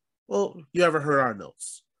source, well, you haven't heard our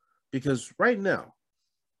notes. Because right now,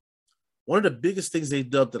 one of the biggest things they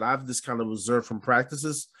dubbed that I've just kind of observed from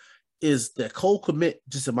practices is that Cole Kmet,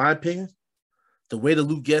 just in my opinion, the way that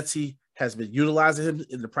Luke Getsy has been utilizing him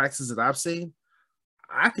in the practices that I've seen,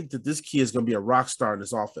 I think that this kid is going to be a rock star in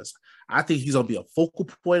this offense. I think he's going to be a focal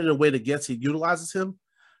point in the way that Getsy utilizes him,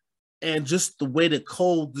 and just the way that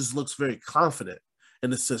Cole just looks very confident in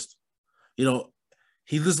the system. You know,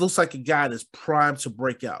 He just looks like a guy that's primed to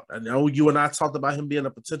break out. I know you and I talked about him being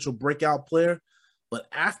a potential breakout player, but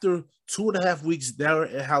after 2.5 weeks down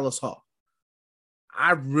at Hallis Hall,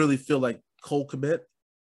 I really feel like Cole Kmet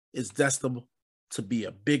is destined to be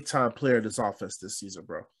a big-time player in this offense this season,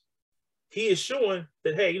 bro. He is showing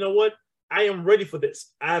that, hey, you know what? I am ready for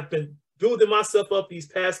this. I've been building myself up these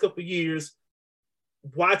past couple of years,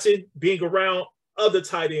 watching, being around other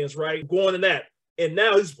tight ends, right? Going in that. And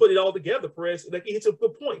now he's put it all together, Perez. Like, he hits a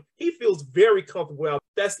good point. He feels very comfortable out.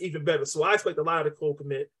 That's even better. So I expect a lot of Cole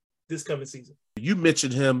Kmet this coming season. You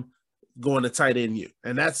mentioned him going to tight end U,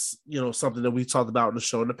 and that's, something that we talked about in the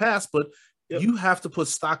show in the past, but you have to put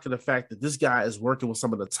stock in the fact that this guy is working with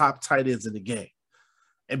some of the top tight ends in the game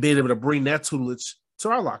and being able to bring that tutelage to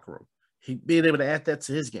our locker room. He being able to add that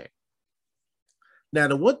to his game. Now,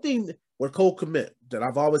 the one thing with Cole Kmet that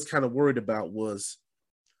I've always kind of worried about was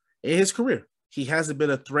in his career, he hasn't been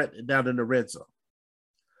a threat down in the red zone.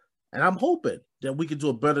 And I'm hoping that we can do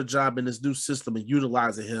a better job in this new system and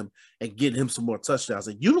utilizing him and getting him some more touchdowns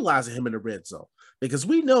and utilizing him in the red zone. Because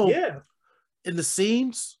we know in the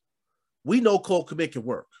seams, we know Cole Kmet can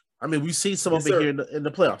work. I mean, we've seen some of it here in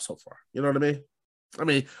the playoffs so far. You know what I mean? I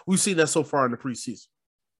mean, we've seen that so far in the preseason.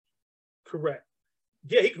 Correct.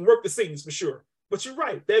 Yeah, he can work the seams for sure. But you're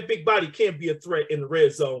right. That big body can be a threat in the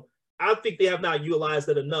red zone. I think they have not utilized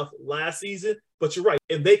that enough last season, but you're right.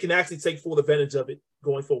 And they can actually take full advantage of it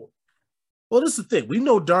going forward. Well, this is the thing. We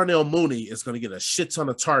know Darnell Mooney is going to get a shit ton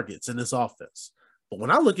of targets in this offense. But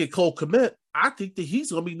when I look at Cole Kmet, I think that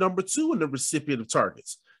he's going to be number 2 in the recipient of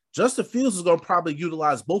targets. Justin Fields is going to probably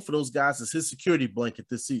utilize both of those guys as his security blanket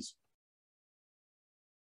this season.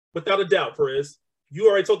 Without a doubt, Perez. You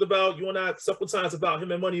already talked about, you and I several times about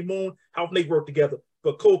him and Money Moon, how they work together.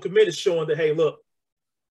 But Cole Kmet is showing that, hey, look,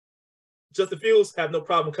 Justin Fields have no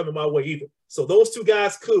problem coming my way either. So those two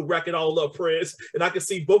guys could rack it all up, Perez, and I can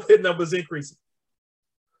see both his numbers increasing.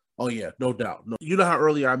 Oh, yeah, no doubt. No. You know how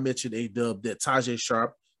earlier I mentioned, A-Dub, that Tajae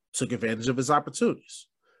Sharpe took advantage of his opportunities.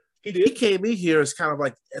 He did. He came in here as kind of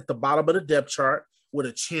like at the bottom of the depth chart with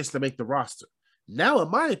a chance to make the roster. Now, in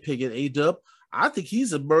my opinion, A-Dub, I think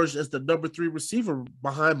he's emerged as the number 3 receiver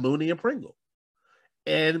behind Mooney and Pringle.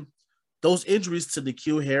 And those injuries to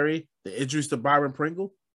N'Keal Harry, the injuries to Byron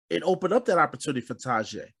Pringle, it opened up that opportunity for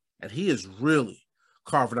Tajae. And he is really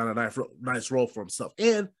carving out a nice role for himself.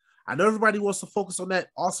 And I know everybody wants to focus on that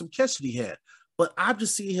awesome catch that he had, but I'm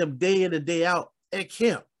just seeing him day in and day out at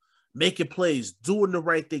camp, making plays, doing the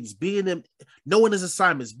right things, knowing his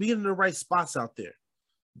assignments, being in the right spots out there.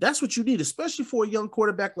 That's what you need, especially for a young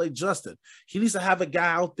quarterback like Justin. He needs to have a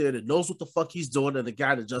guy out there that knows what the fuck he's doing and a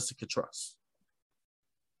guy that Justin can trust.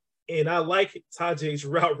 And I like Tajae's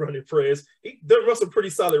route running, Perez. He does run some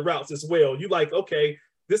pretty solid routes as well. You like, okay,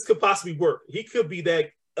 this could possibly work. He could be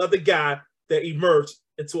that other guy that emerged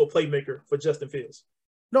into a playmaker for Justin Fields.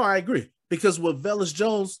 No, I agree. Because with Velus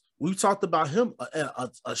Jones, we've talked about him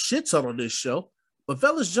a shit ton on this show, but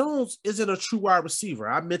Velus Jones isn't a true wide receiver.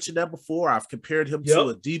 I mentioned that before. I've compared him to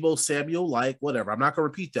a Deebo Samuel, like whatever. I'm not going to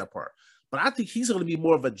repeat that part. But I think he's going to be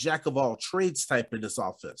more of a jack of all trades type in this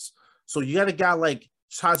offense. So you got a guy like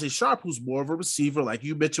Tajae Sharpe, who's more of a receiver, like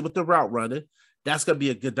you mentioned with the route running. That's going to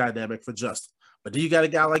be a good dynamic for Justin. But then you got a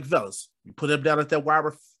guy like Velus. You put him down at that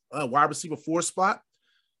wide receiver 4 spot.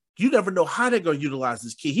 You never know how they're going to utilize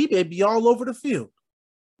this kid. He may be all over the field.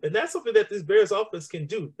 And that's something that this Bears offense can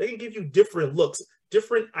do. They can give you different looks,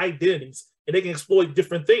 different identities, and they can exploit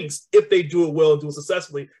different things if they do it well and do it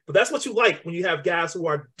successfully. But that's what you like when you have guys who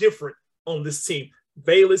are different on this team.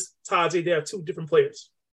 Velus, Tajae, they are 2 different players.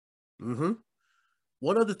 Mm-hmm.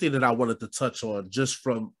 One other thing that I wanted to touch on, just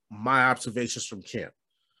from my observations from camp,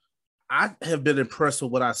 I have been impressed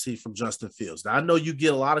with what I see from Justin Fields. Now, I know you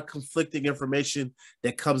get a lot of conflicting information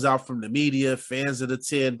that comes out from the media, fans that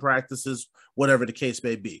attend practices, whatever the case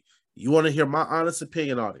may be. You want to hear my honest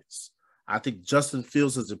opinion on this? I think Justin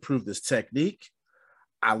Fields has improved his technique.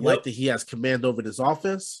 I like that he has command over this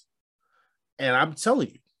offense. And I'm telling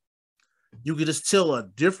you, you can just tell a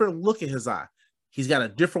different look in his eye. He's got a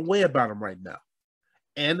different way about him right now.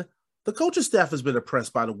 And the coaching staff has been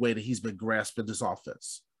impressed by the way that he's been grasping this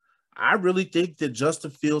offense. I really think that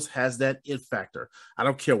Justin Fields has that it factor. I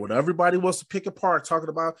don't care what everybody wants to pick apart, talking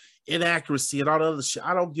about inaccuracy and all that other shit.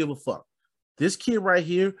 I don't give a fuck. This kid right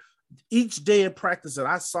here, each day in practice that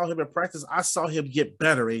I saw him in practice, I saw him get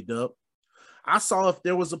better, A-Dub. I saw if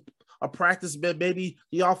there was a practice that maybe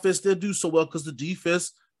the offense didn't do so well because the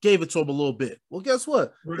defense gave it to him a little bit. Well, guess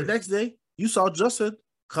what? Right. The next day, you saw Justin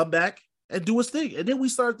come back and do his thing. And then we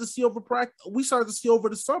started to see over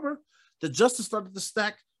the summer that Justin started to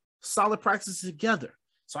stack solid practices together.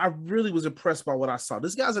 So I really was impressed by what I saw.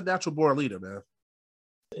 This guy's a natural born leader, man.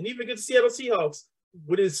 And even against the Seattle Seahawks,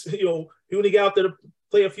 with his, he only got out there to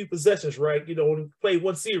play a few possessions, right? And play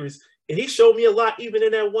one series. And he showed me a lot even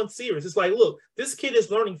in that one series. It's like, look, this kid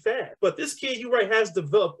is learning fast. But this kid, you're right, has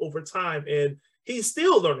developed over time. And he's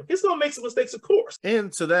still learning. He's going to make some mistakes, of course.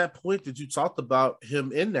 And to that point that you talked about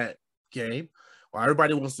him in that game, while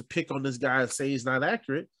everybody wants to pick on this guy and say he's not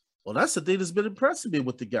accurate, well, that's the thing that's been impressing me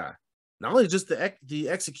with the guy. Not only just the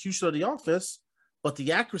execution of the offense, but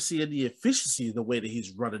the accuracy and the efficiency in the way that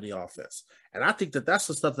he's running the offense. And I think that that's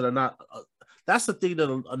the stuff that are not that's the thing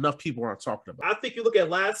that enough people aren't talking about. I think you look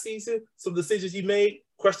at last season, some decisions he made,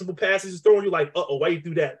 questionable passes he's throwing, you're like, why you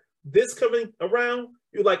do that? This coming around,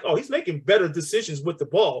 you're like, he's making better decisions with the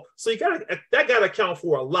ball. So that got to count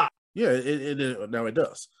for a lot. Yeah, now it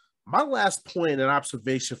does. My last point and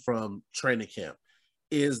observation from training camp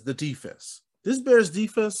is the defense. This Bears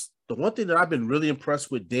defense, the one thing that I've been really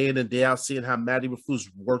impressed with day in and day out, seeing how Matt Eberflus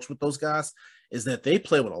works with those guys, is that they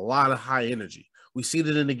play with a lot of high energy. We see it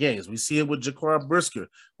in the games. We see it with Jaquan Brisker.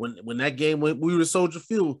 When that game went, we were at Soldier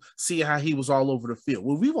Field, seeing how he was all over the field.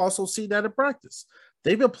 Well, we've also seen that in practice.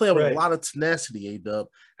 They've been playing with a lot of tenacity, A-Dub.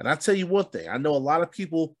 And I tell you one thing, I know a lot of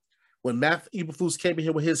people, when Matt Eberflus came in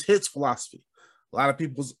here with his hits philosophy, a lot of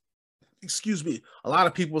people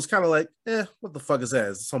was kind of like, what the fuck is that?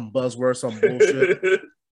 Is it some buzzword, some bullshit?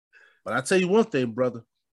 But I tell you one thing, brother,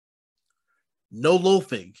 no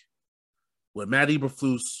loafing with Matt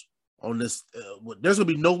Eberflus on this. There's going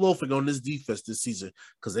to be no loafing on this defense this season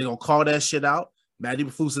because they're going to call that shit out. Matt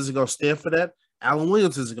Eberflus isn't going to stand for that. Alan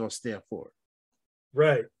Williams isn't going to stand for it.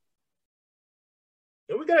 Right.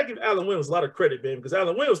 And we got to give Alan Williams a lot of credit, man, because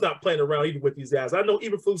Alan Williams not playing around either with these guys. I know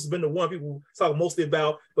Eberflus has been the one people talk mostly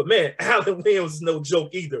about, but, man, Alan Williams is no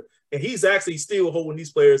joke either. And he's actually still holding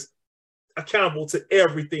these players accountable to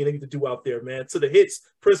everything they need to do out there, man, to the hits,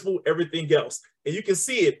 principle, everything else. And you can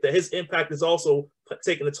see it, that his impact is also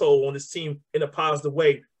taking a toll on this team in a positive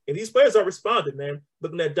way. And these players are responding, man.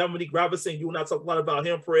 Looking at Dominique Robinson, you and I talk a lot about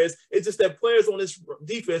him, Perez. It's just that players on this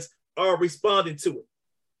defense are responding to it.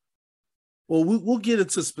 Well, we'll get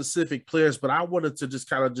into specific players, but I wanted to just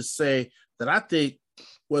kind of just say that I think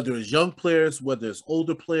whether it's young players, whether it's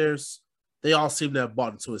older players, they all seem to have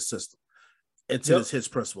bought into his system, into his hits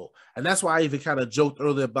principle. And that's why I even kind of joked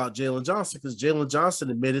earlier about Jalen Johnson, because Jalen Johnson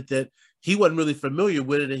admitted that he wasn't really familiar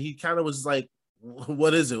with it, and he kind of was like,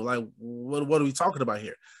 what is it? Like, what are we talking about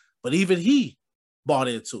here? But even he bought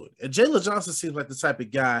into it. And Jalen Johnson seems like the type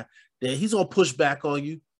of guy that he's going to push back on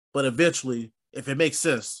you, but eventually, if it makes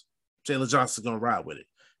sense, Jalen Johnson's going to ride with it.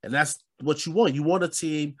 And that's what you want. You want a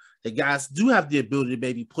team that guys do have the ability to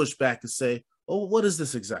maybe push back and say, oh, what is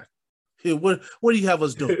this exactly? Here, what do you have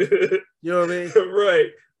us doing? You know what I mean? Right.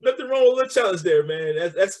 Nothing wrong with a challenge there,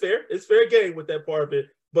 man. That's fair. It's fair game with that part of it.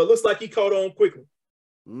 But it looks like he caught on quickly.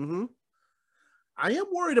 Mm-hmm. I am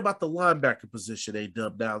worried about the linebacker position,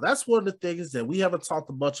 A-Dub. Now, that's one of the things that we haven't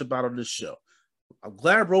talked much about on this show. I'm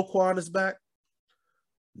glad Roquan is back.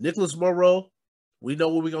 Nicholas Morrow, we know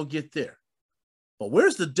what we're going to get there. But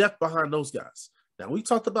where's the depth behind those guys? Now, we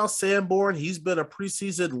talked about Sanborn. He's been a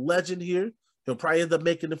preseason legend here. He'll probably end up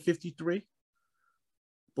making the 53.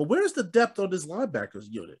 But where's the depth on this linebackers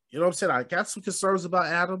unit? You know what I'm saying? I got some concerns about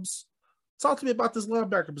Adams. Talk to me about this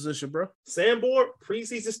linebacker position, bro. Sanborn,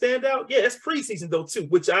 preseason standout? Yeah, it's preseason, though, too,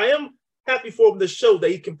 which I am happy for him to show that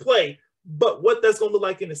he can play. But what that's going to look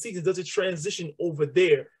like in the season, does it transition over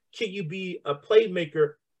there? Can you be a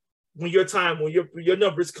playmaker when your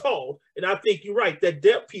number is called? And I think you're right. That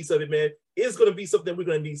depth piece of it, man, is going to be something we're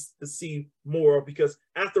going to need to see more of, because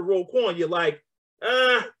after Roquan, you're like,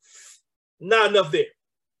 not enough there.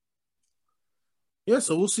 Yeah,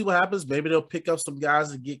 so we'll see what happens. Maybe they'll pick up some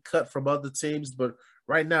guys and get cut from other teams. But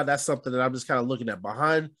right now, that's something that I'm just kind of looking at.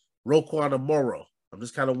 Behind Roquan and Morrow, I'm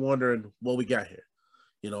just kind of wondering what we got here.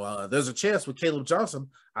 You know, there's a chance with Caleb Johnson.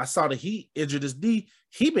 I saw that he injured his knee.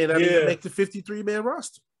 He may not even make the 53-man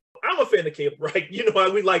roster. I'm a fan of Caleb, right? You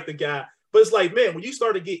know, we like the guy. But it's like, man, when you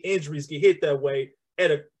start to get injuries, get hit that way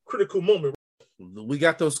at a critical moment. We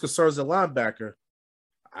got those concerns at linebacker.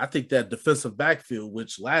 I think that defensive backfield,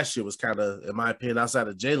 which last year was kind of, in my opinion, outside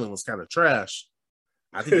of Jalen, was kind of trash.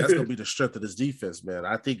 I think that's going to be the strength of this defense, man.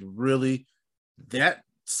 I think really that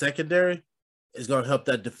secondary is going to help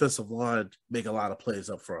that defensive line make a lot of plays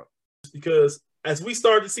up front. Because as we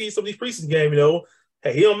start to see some of these preseason games, you know,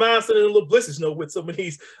 hey, he don't mind sending a little blitzes, you know, with some of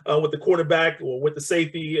these, with the quarterback or with the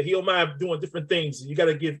safety. He don't mind doing different things. You got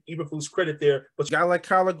to give Eberflus credit there. But a guy like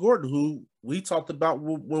Kyler Gordon, who we talked about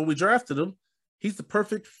when we drafted him, he's the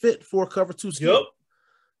perfect fit for a cover two scheme. Yep.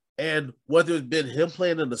 And whether it's been him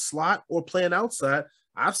playing in the slot or playing outside,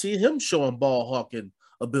 I've seen him showing ball hawking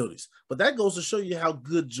abilities. But that goes to show you how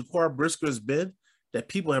good Jaquan Brisker has been. that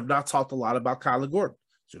people have not talked a lot about Kyler Gordon.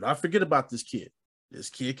 Do not forget about this kid. This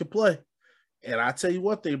kid can play. And I tell you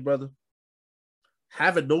one thing, brother.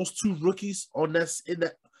 Having those two rookies in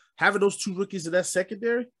that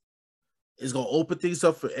secondary is going to open things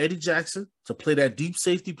up for Eddie Jackson to play that deep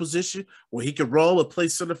safety position where he can roll and play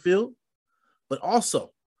center field. But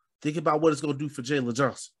also, think about what it's going to do for Jalen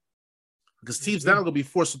Johnson. Because teams now are going to be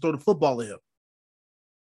forced to throw the football at him.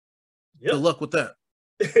 Yep. Good luck with that.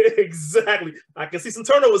 Exactly. I can see some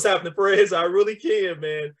turnovers happening, Perez. I really can,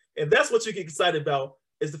 man. And that's what you get excited about,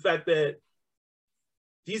 is the fact that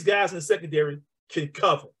these guys in the secondary can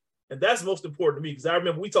cover. And that's most important to me, because I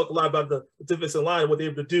remember we talked a lot about the defensive line and what they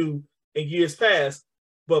were able to do in years past.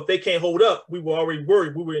 But if they can't hold up, we were already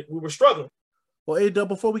worried. We were struggling. Well, A-Dub,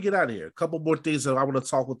 before we get out of here, a couple more things that I want to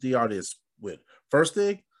talk with the audience with. First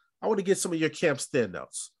thing, I want to get some of your camp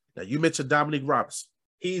standouts. Now, you mentioned Dominique Robinson.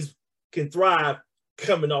 He can thrive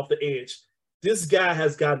coming off the edge. This guy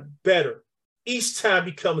has gotten better. Each time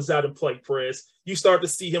he comes out and play, Perez, you start to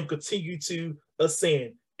see him continue to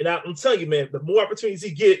ascend. And I'm telling you, man, the more opportunities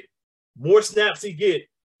he get, more snaps he get,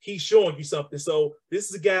 he's showing you something. So this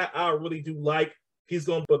is a guy I really do like.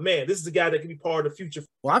 But man, this is a guy that can be part of the future.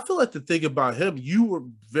 Well, I feel like the thing about him, you were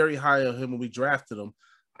very high on him when we drafted him.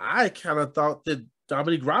 I kind of thought that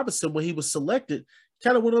Dominique Robinson, when he was selected,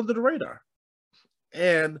 kind of went under the radar.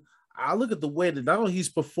 And I look at the way that not only he's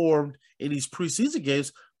performed in these preseason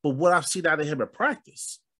games, but what I've seen out of him in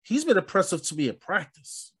practice. He's been impressive to me in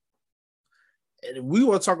practice. And we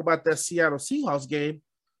want to talk about that Seattle Seahawks game.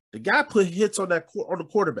 The guy put hits on the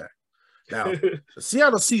quarterback. Now, the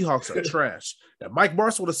Seattle Seahawks are trash. Now, Mike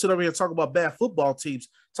Marson want to sit over here and talk about bad football teams.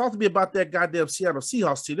 Talk to me about that goddamn Seattle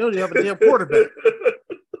Seahawks team. They don't even have a damn quarterback.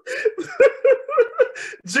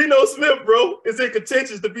 Geno Smith, bro, is in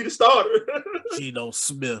contention to be the starter. Geno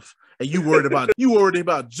Smith. And you worried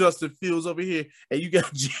about Justin Fields over here, and you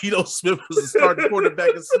got Geno Smith as the starting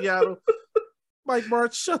quarterback in Seattle. Mike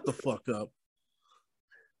Martz, shut the fuck up.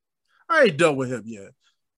 I ain't done with him yet.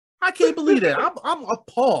 I can't believe that. I'm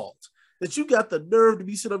appalled that you got the nerve to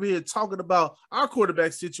be sitting over here talking about our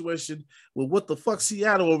quarterback situation with what the fuck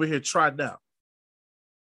Seattle over here tried now.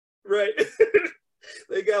 Right.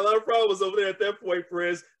 They got a lot of problems over there at that point,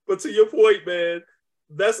 Perez. But to your point, man,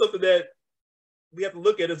 that's something that we have to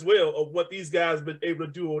look at as well, of what these guys have been able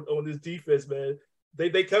to do on this defense, man.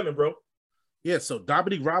 They coming, bro. Yeah, so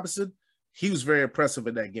Dominique Robinson, he was very impressive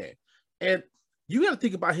in that game. And you got to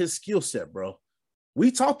think about his skill set, bro.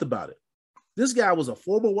 We talked about it. This guy was a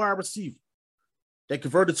former wide receiver that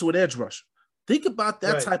converted to an edge rusher. Think about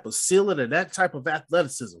that type of ceiling and that type of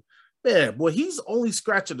athleticism. Man, boy, he's only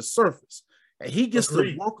scratching the surface. And he gets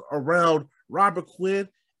to work around Robert Quinn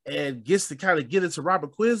and gets to kind of get into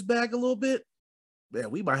Robert Quinn's bag a little bit.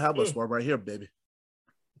 Man, we might have us one right here, baby.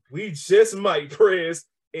 We just might, Perez.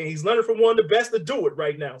 And he's learning from one of the best to do it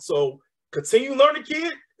right now. So continue learning,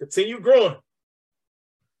 kid. Continue growing.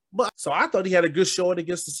 But so I thought he had a good showing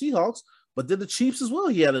against the Seahawks, but then the Chiefs as well.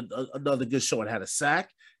 He had another good showing, had a sack,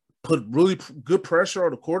 put really good pressure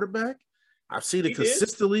on the quarterback. I've seen it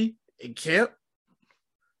consistently in camp.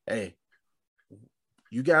 Hey,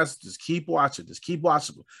 you guys just keep watching. Just keep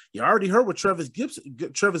watching. You already heard what Travis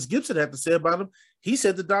Gibson had to say about him. He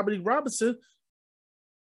said that Dominique Robinson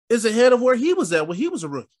is ahead of where he was at when he was a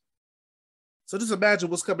rookie. So just imagine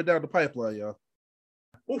what's coming down the pipeline, y'all.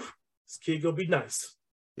 Oof, this kid gonna be nice.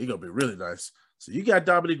 He's going to be really nice. So you got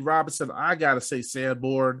Dominique Robinson. I got to say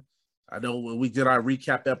Sanborn. I know when we did our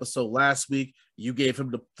recap episode last week, you gave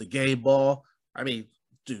him the game ball. I mean,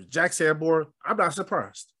 dude, Jack Sanborn, I'm not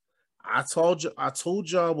surprised. I told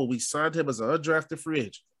y'all when we signed him as an undrafted free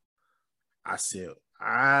agent, I said,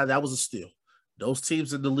 that was a steal. Those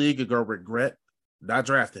teams in the league are going to regret not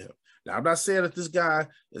drafting him. Now, I'm not saying that this guy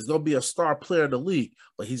is going to be a star player in the league,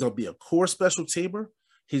 but he's going to be a core special teamer.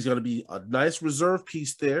 He's going to be a nice reserve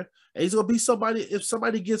piece there. And he's going to be somebody, if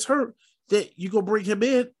somebody gets hurt, that you're going to bring him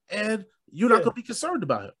in and you're not going to be concerned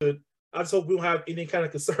about him. I just hope we don't have any kind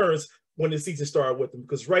of concerns when the season started with him,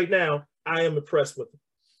 because right now I am impressed with him.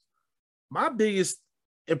 My biggest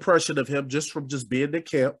impression of him, just from being in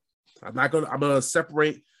camp, I'm going to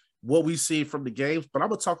separate what we see from the games, but I'm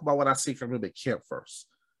going to talk about what I see from him at camp first.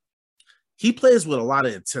 He plays with a lot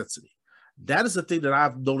of intensity. That is the thing that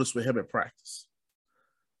I've noticed with him in practice.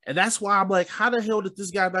 And that's why I'm like, how the hell did this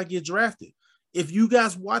guy not get drafted? If you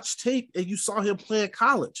guys watch tape and you saw him play in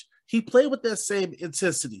college, he played with that same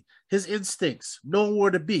intensity, his instincts, knowing where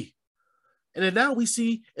to be. And then now we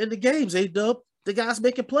see in the games, A-Dub, the guy's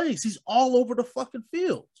making plays. He's all over the fucking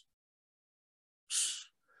field.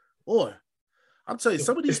 Boy, I'm telling you,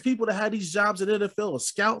 some of these people that had these jobs in the NFL as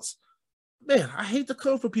scouts, man, I hate to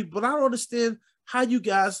come for people, but I don't understand how you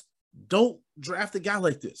guys don't draft a guy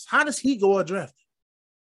like this. How does he go undrafted?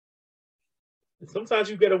 Sometimes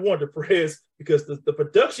you gotta wonder, Perez, because the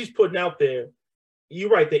production he's putting out there, you're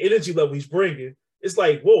right, the energy level he's bringing, it's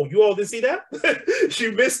like, whoa, you all didn't see that?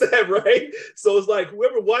 You missed that, right? So it's like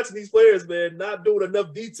whoever watching these players, man, not doing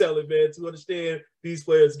enough detailing, man, to understand these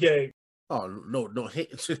players' game. Oh, no,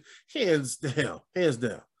 hands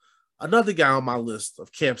down. Another guy on my list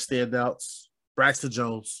of camp standouts, Braxton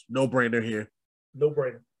Jones, no-brainer here.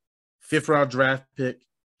 No-brainer. 5th round draft pick,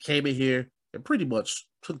 came in here and pretty much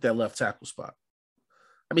took that left tackle spot.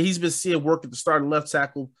 I mean, he's been seeing work at the starting left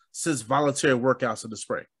tackle since voluntary workouts in the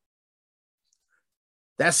spring.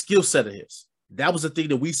 That skill set of his, that was the thing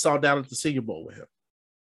that we saw down at the Senior Bowl with him.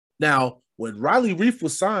 Now, when Riley Reiff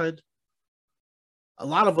was signed, a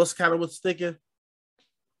lot of us kind of was thinking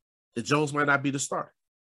that Jones might not be the starter.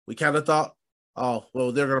 We kind of thought, oh,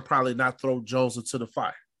 well, they're going to probably not throw Jones into the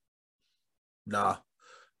fire. Nah.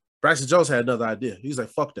 Braxton Jones had another idea. He's like,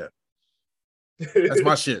 fuck that. That's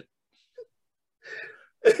my shit.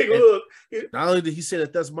 Hey, look. Not only did he say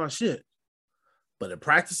that that's my shit, but in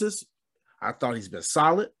practices, I thought he's been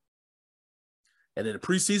solid. And in the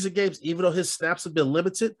preseason games, even though his snaps have been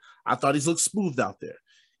limited, I thought he's looked smooth out there.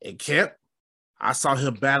 In camp, I saw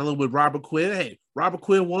him battling with Robert Quinn. Hey, Robert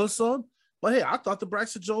Quinn won some, but hey, I thought the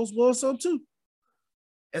Braxton Jones won some too.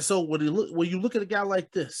 And so when you look at a guy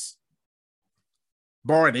like this,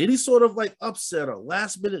 barring any sort of like upset or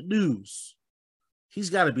last minute news, he's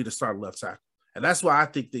got to be the starting left tackle. And that's why I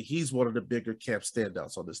think that he's one of the bigger camp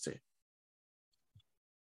standouts on this team.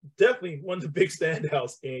 Definitely one of the big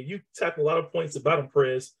standouts. And you tackle a lot of points about him,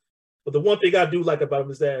 Perez. But the one thing I do like about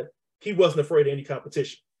him is that he wasn't afraid of any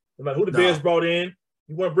competition. No matter who the Bears brought in,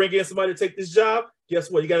 you want to bring in somebody to take this job, guess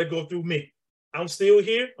what? You got to go through me. I'm still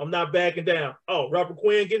here. I'm not backing down. Oh, Robert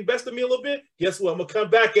Quinn getting best of me a little bit? Guess what? I'm going to come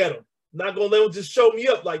back at him. I'm not going to let him just show me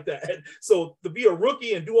up like that. So to be a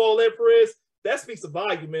rookie and do all that, Perez, that speaks of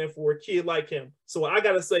value, man, for a kid like him. So I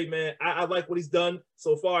got to say, man, I like what he's done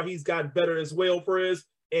so far. He's gotten better as well, Perez.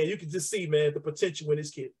 And you can just see, man, the potential in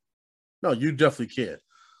this kid. No, you definitely can.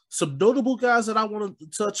 Some notable guys that I want to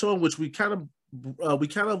touch on, which we kind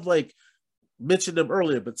of like mentioned them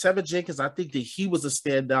earlier, but Tevin Jenkins, I think that he was a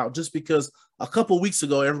standout just because a couple of weeks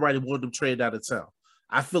ago, everybody wanted him traded out of town.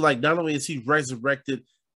 I feel like not only has he resurrected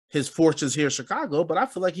his fortunes here in Chicago, but I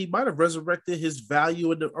feel like he might have resurrected his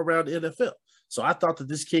value around the NFL. So I thought that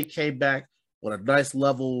this kid came back with a nice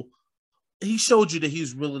level. He showed you that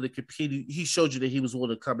he's willing to compete. He showed you that he was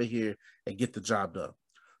willing to come in here and get the job done.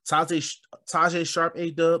 Tajae Sharpe,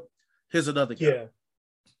 A-Dub, here's another guy. Yeah.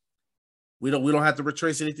 We don't have to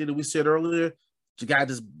retrace anything that we said earlier. The guy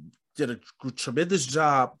just did a tremendous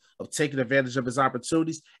job of taking advantage of his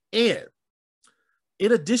opportunities. And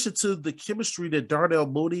in addition to the chemistry that Darnell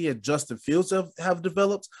Mooney and Justin Fields have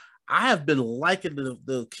developed, I have been liking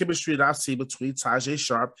the chemistry that I've seen between Tajae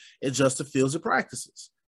Sharpe and Justin Fields in practices.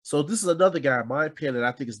 So this is another guy, in my opinion, that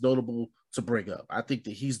I think is notable to bring up. I think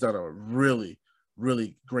that he's done a really,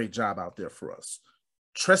 really great job out there for us.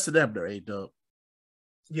 Treston Ebner, A-Dub.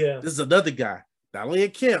 Yeah. This is another guy, not only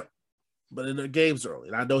in camp, but in the games early.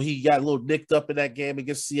 And I know he got a little nicked up in that game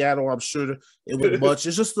against Seattle. I'm sure it wasn't much.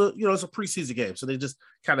 It's just it's a preseason game, so they just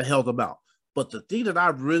kind of held him out. But the thing that I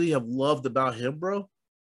really have loved about him, bro,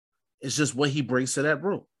 is just what he brings to that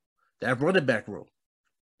room, that running back room.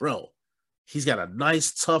 Bro, he's got a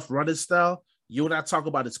nice, tough running style. You and I talk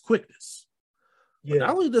about his quickness. Yeah. But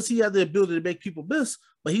not only does he have the ability to make people miss,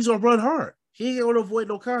 but he's going to run hard. He ain't going to avoid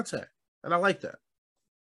no contact. And I like that.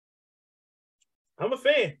 I'm a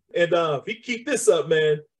fan. And if he keep this up,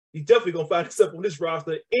 man, he's definitely going to find himself on this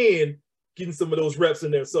roster and getting some of those reps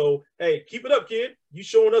in there. So, hey, keep it up, kid. You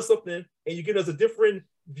showing us something, and you giving us a different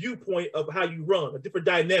viewpoint of how you run, a different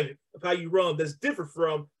dynamic of how you run that's different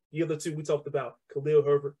from the other two we talked about, Khalil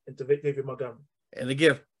Herbert and David Montgomery. And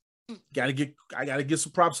again, I gotta give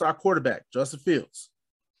some props to our quarterback, Justin Fields.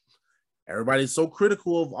 Everybody's so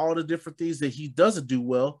critical of all the different things that he doesn't do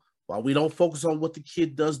well, while we don't focus on what the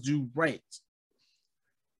kid does do right.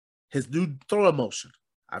 His new throwing motion,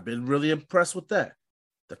 I've been really impressed with that.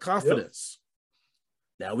 The confidence.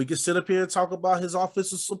 Yep. Now we can sit up here and talk about his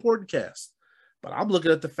offensive supporting cast, but I'm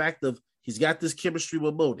looking at the fact of he's got this chemistry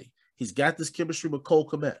with Mooney. He's got this chemistry with Cole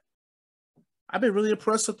Kmet. I've been really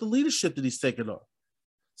impressed with the leadership that he's taken on.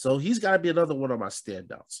 So he's got to be another one of my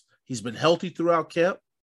standouts. He's been healthy throughout camp,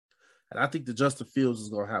 and I think that Justin Fields is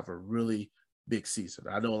going to have a really big season.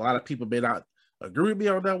 I know a lot of people may not agree with me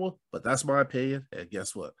on that one, but that's my opinion. And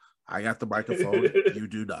guess what? I got the microphone. You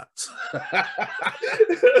do not.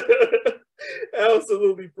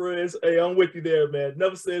 Absolutely, friends. Hey, I'm with you there, man.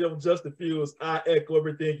 Never said on Justin Fields. I echo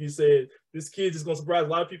everything you said. This kid is going to surprise a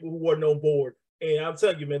lot of people who weren't on board. And I'm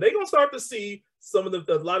telling you, man, they're going to start to see some of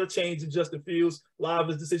a lot of change in Justin Fields, a lot of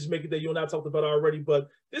his decision making that you and I talked about already. But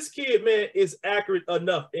this kid, man, is accurate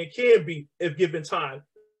enough and can be if given time.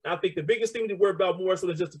 I think the biggest thing to worry about more so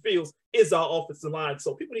than Justin Fields is our offensive line.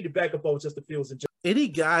 So people need to back up on Justin Fields. Any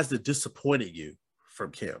guys that disappointed you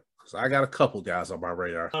from camp? So I got a couple guys on my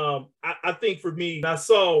radar. I think for me, I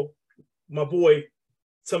saw my boy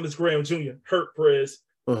Thomas Graham Jr. hurt Perez.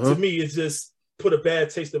 To me, it just put a bad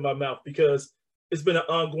taste in my mouth because it's been an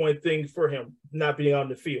ongoing thing for him not being on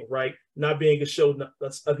the field, right? Not being a show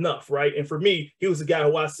enough, right? And for me, he was a guy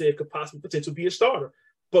who I said could possibly potentially be a starter.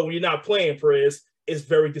 But when you're not playing Perez, it's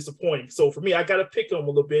very disappointing. So for me, I got to pick him a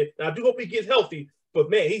little bit. And I do hope he gets healthy. But,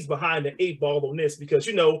 man, he's behind the 8 ball on this because,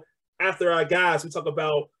 you know, after our guys we talk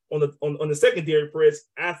about on the secondary press,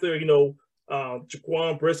 after, you know,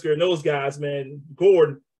 Jaquan Brisker and those guys, man,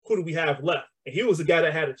 Gordon, who do we have left? And he was the guy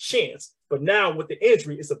that had a chance. But now with the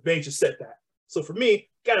injury, it's a major setback. So for me,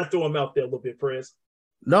 got to throw him out there a little bit, Perez.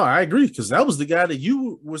 No, I agree, because that was the guy that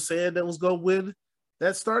you were saying that was going to win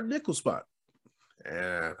that start nickel spot.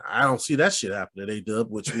 And I don't see that shit happening at A-Dub,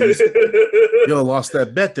 which means you lost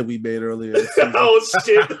that bet that we made earlier. Oh,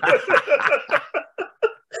 shit.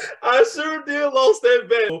 I sure did lost that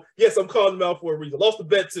bet. Yes, I'm calling him out for a reason. Lost the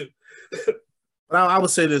bet, too. But I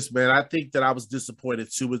would say this, man. I think that I was disappointed,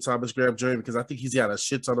 too, with Thomas Graham Jr. because I think he's got a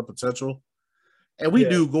shit ton of potential. And we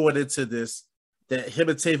knew going into this that him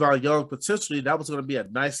and Tavon Young, potentially, that was going to be a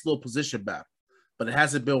nice little position battle. But it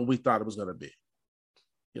hasn't been what we thought it was going to be.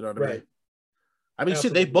 You know what I mean? I mean,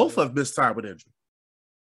 shit, they both have missed time with injury.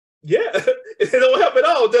 Yeah. It don't help at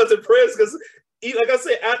all, does it, Prince? Because, like I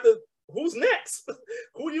said, after who's next?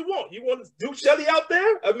 Who do you want? You want Duke Shelley out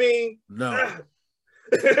there? I mean, no.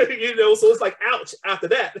 You know, so it's like, ouch, after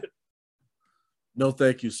that. No,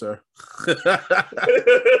 thank you, sir.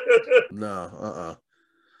 No,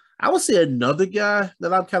 I would say another guy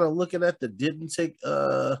that I'm kind of looking at that didn't take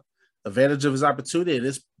advantage of his opportunity, and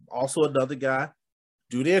it's also another guy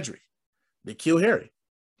due to injury, N'Keal Harry.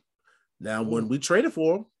 Now, when we traded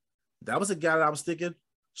for him, that was a guy that I was thinking,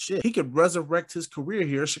 shit, he could resurrect his career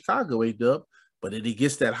here in Chicago, A-Dub, but then he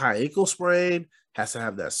gets that high ankle sprain, has to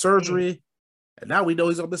have that surgery, and now we know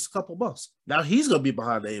he's going to miss a couple months. Now he's going to be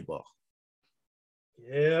behind the 8 ball.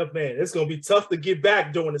 Yeah, man, it's going to be tough to get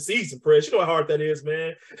back during the season, Press. You know how hard that is,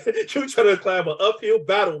 man. You're trying to climb an uphill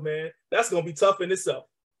battle, man. That's going to be tough in itself.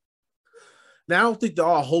 Now, I don't think that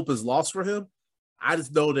all hope is lost for him. I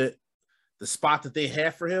just know that the spot that they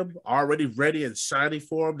have for him already ready and shiny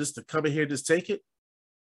for him just to come in here and just take it.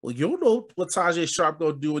 Well, you don't know what Tajay Sharp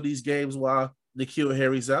going to do in these games while N'Keal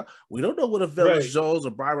Harry's out. We don't know what Velus Jones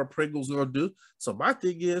or Byron Pringle's going to do. So my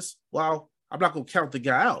thing is, well, I'm not going to count the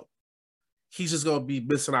guy out. He's just going to be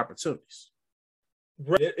missing opportunities.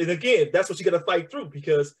 Right. And again, that's what you got to fight through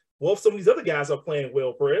because, well, if some of these other guys are playing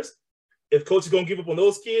well, Perez, if coach is going to give up on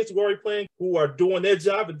those kids who are already playing, who are doing their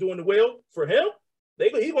job and doing it well for him,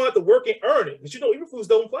 he's going to have to work and earn it. But you know, even fools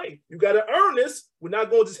don't play. You got to earn this. We're not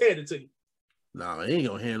going to just hand it to you. No, he ain't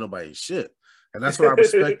going to hand nobody shit. And that's what I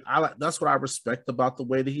respect. That's what I respect about the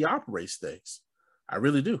way that he operates things. I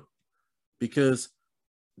really do. Because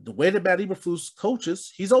the way that Matt Eberflus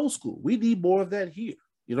coaches, he's old school. We need more of that here.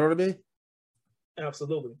 You know what I mean?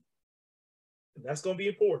 Absolutely. And that's going to be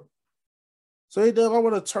important. So, hey, Doug, I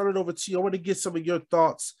want to turn it over to you. I want to get some of your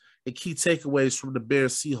thoughts and key takeaways from the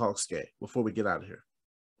Bears-Seahawks game before we get out of here.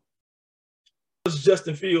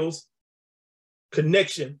 Justin Fields'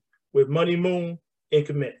 connection with Money Moon and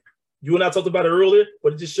Commit. You and I talked about it earlier,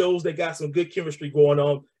 but it just shows they got some good chemistry going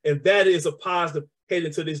on, and that is a positive heading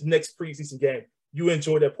into this next preseason game. You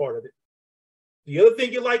enjoy that part of it. The other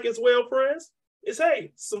thing you like as well, Perez, is,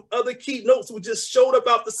 hey, some other key notes who just showed up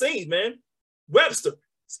out the scene, man. Webster,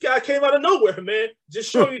 this guy came out of nowhere, man.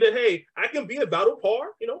 Just show you that, hey, I can be a battle par,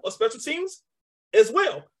 of special teams as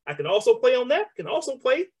well. I can also play on that, can also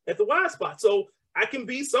play at the wide spot. So I can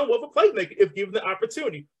be somewhat of a playmaker if given the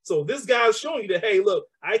opportunity. So this guy's showing you that, hey, look,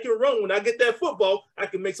 I can run. When I get that football, I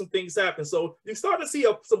can make some things happen. So you start to see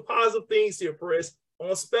some positive things here, Perez,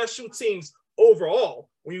 on special teams overall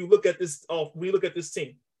when you look at this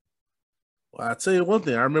team. Well, I'll tell you one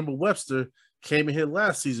thing. I remember Webster came in here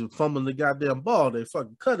last season fumbling the goddamn ball. They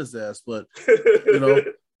fucking cut his ass. But,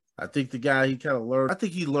 I think the guy, he kind of learned. I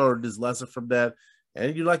think he learned his lesson from that.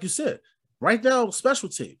 And like you said, right now, special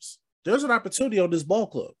teams, there's an opportunity on this ball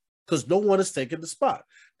club because no one is taking the spot.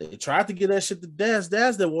 They tried to get that shit to Daz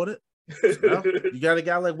that want it. So now, you got a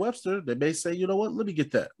guy like Webster that may say, you know what, let me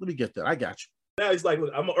get that. I got you. Now he's like,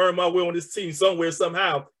 look, I'm going to earn my way on this team somewhere,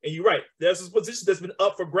 somehow. And you're right. There's a position that's been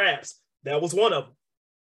up for grabs. That was one of them.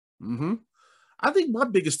 Mm-hmm. I think my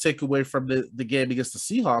biggest takeaway from the game against the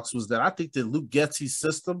Seahawks was that I think that Luke Getsy's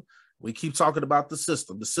system, we keep talking about the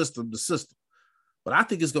system, but I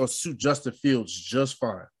think it's going to suit Justin Fields just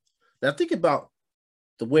fine. Now, think about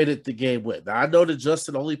the way that the game went. Now, I know that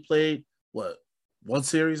Justin only played, one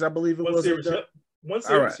series, I believe it was? One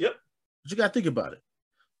series, yep. But you got to think about it.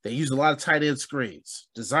 They use a lot of tight end screens,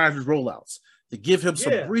 designed rollouts to give him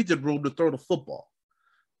some breathing room to throw the football.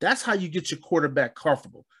 That's how you get your quarterback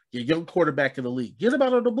comfortable, your young quarterback in the league. Get him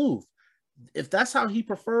out on the move. If that's how he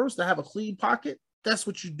prefers to have a clean pocket, that's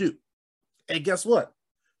what you do. And guess what?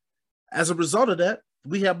 As a result of that,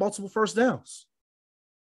 we have multiple first downs.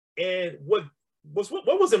 And what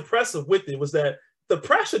was impressive with it was that the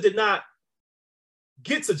pressure did not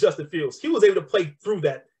get to Justin Fields. He was able to play through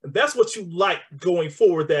that. And that's what you like going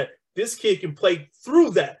forward, that this kid can play through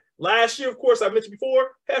that. Last year, of course, I mentioned before,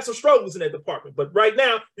 had some struggles in that department. But right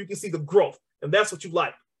now, you can see the growth. And that's what you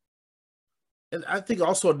like. And I think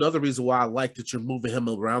also another reason why I like that you're moving him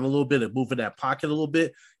around a little bit and moving that pocket a little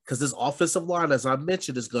bit, because this offensive line, as I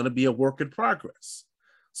mentioned, is going to be a work in progress.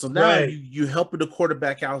 So now you're helping the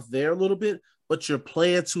quarterback out there a little bit, but you're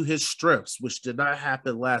playing to his strengths, which did not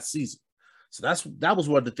happen last season. So that was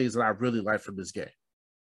one of the things that I really liked from this game.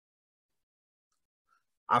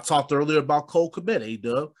 I talked earlier about Cole Kmet,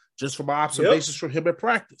 A-Dub, just from my observations from him in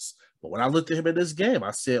practice. But when I looked at him in this game,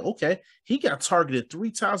 I said, okay, he got targeted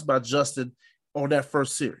 3 times by Justin on that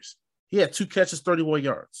first series. He had 2 catches, 31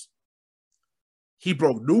 yards. He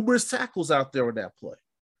broke numerous tackles out there on that play.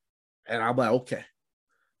 And I'm like, okay,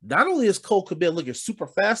 not only is Cole Kmet looking super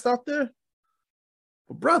fast out there,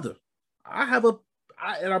 but brother,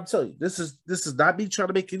 and I'm telling you, this is not me trying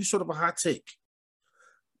to make any sort of a hot take,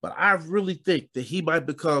 but I really think that he might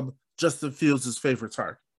become Justin Fields' favorite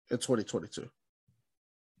target in 2022.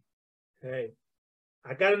 Hey,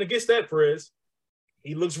 I got him against that, Perez.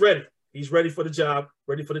 He looks ready. He's ready for the job,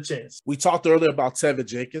 ready for the chance. We talked earlier about Tevin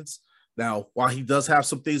Jenkins. Now, while he does have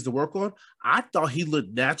some things to work on, I thought he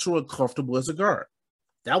looked natural and comfortable as a guard.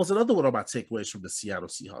 That was another one of my takeaways from the Seattle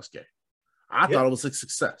Seahawks game. I thought it was a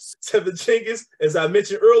success. Tevin Jenkins, as I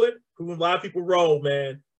mentioned earlier, proving a lot of people wrong,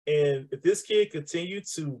 man. And if this kid continued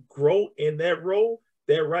to grow in that role,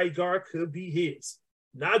 that right guard could be his.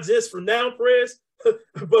 Not just for now, Perez,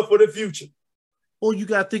 but for the future. Well, you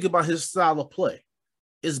got to think about his style of play.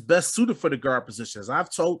 It's best suited for the guard position. As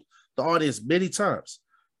I've told the audience many times,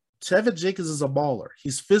 Tevin Jenkins is a mauler.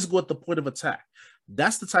 He's physical at the point of attack.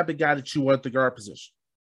 That's the type of guy that you want at the guard position.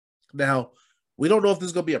 Now, we don't know if this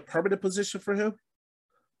is going to be a permanent position for him,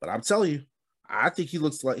 but I'm telling you, I think he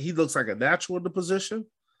looks like a natural in the position.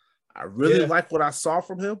 I really like what I saw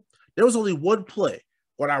from him. There was only one play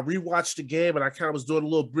when I rewatched the game and I kind of was doing a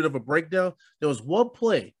little bit of a breakdown. There was one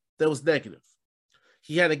play that was negative.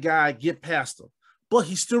 He had a guy get past him, but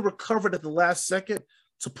he still recovered at the last second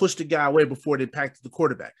to push the guy away before it impacted the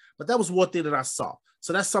quarterback. But that was one thing that I saw.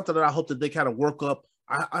 So that's something that I hope that they kind of work up.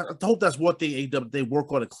 I hope that's one thing they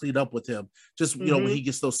work on to clean up with him. Just, you know, when he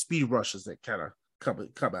gets those speed rushes that kind of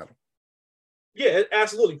come at him. Yeah,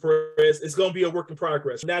 absolutely, Perez. It's going to be a work in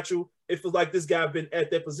progress. Natural. It feels like this guy been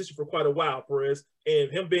at that position for quite a while, Perez.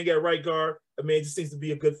 And him being at right guard, I mean, it just seems to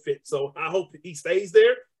be a good fit. So I hope he stays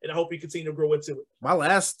there, and I hope he continues to grow into it. My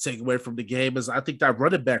last takeaway from the game is I think that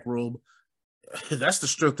running back room, that's the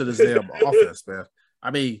strength of this damn offense, man.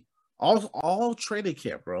 I mean, all training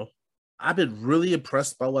camp, bro. I've been really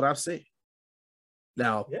impressed by what I've seen.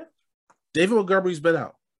 Now, David Montgomery's been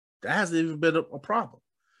out. That hasn't even been a problem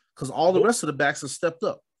because all the rest of the backs have stepped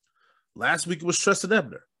up. Last week it was Treston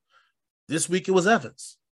Ebner. This week it was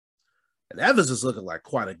Evans. And Evans is looking like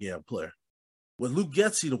quite a damn player. With Luke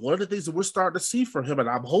Getsy, one of the things that we're starting to see from him, and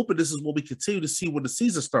I'm hoping this is what we continue to see when the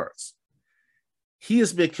season starts, he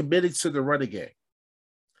has been committed to the running game.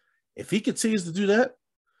 If he continues to do that,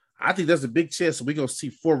 I think there's a big chance that we're going to see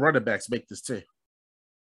 4 running backs make this team.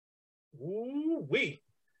 Ooh-wee.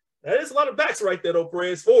 That is a lot of backs right there, though,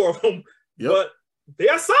 Perez, 4 of them. Yep. But they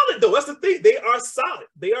are solid, though. That's the thing. They are solid.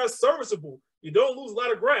 They are serviceable. You don't lose a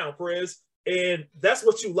lot of ground, Perez, and that's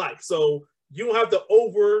what you like. So you don't have to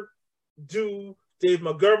overdo Dave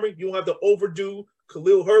Montgomery. You don't have to overdo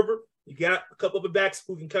Khalil Herbert. You got a couple of the backs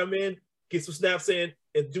who can come in, get some snaps in,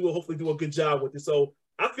 and hopefully do a good job with it. So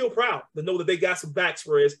I feel proud to know that they got some backs,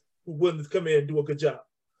 Perez, who willing to come in and do a good job.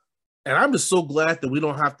 And I'm just so glad that we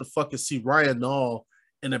don't have to fucking see Ryan Nall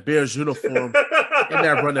in a Bears uniform in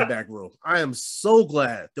that running back room. I am so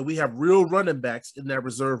glad that we have real running backs in that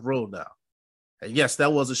reserve row now. And yes,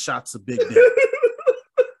 that was a shot to Big Dave.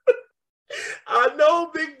 I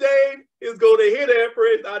know Big Dave is going to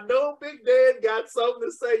I know Big Dan got something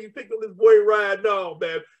to say. You picked on this boy Ryan. No,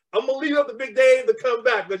 man. I'm going to leave up to Big Dan to come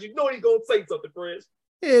back because you know he's going to say something, Fred.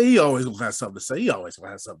 Yeah, he always going to have something to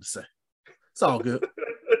say. It's all good.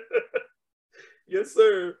 Yes,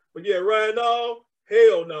 sir. But yeah, Ryan, no.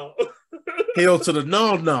 Hell no. Hell to the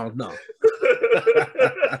no.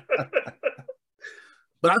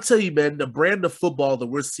 But I'll tell you, man, the brand of football that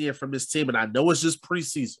we're seeing from this team, and I know it's just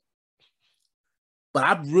preseason, but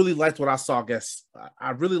I really liked what I saw against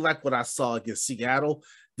Seattle.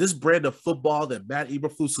 This brand of football that Matt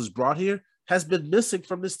Eberflus has brought here has been missing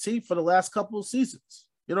from this team for the last couple of seasons.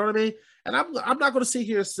 You know what I mean? And I'm not going to sit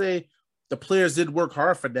here and say the players didn't work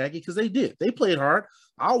hard for Nagy, because they did. They played hard.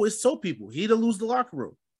 I always tell people he didn't lose the locker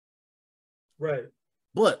room. Right.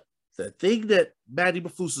 But the thing that Matt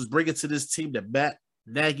Eberflus is bringing to this team that Matt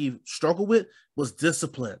Nagy struggled with was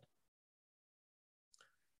discipline.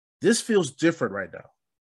 This feels different right now.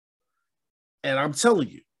 And I'm telling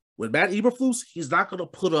you, with Matt Eberflus, he's not going to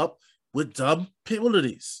put up with dumb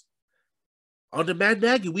penalties. Under Matt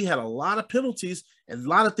Nagy, we had a lot of penalties and a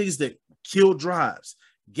lot of things that killed drives,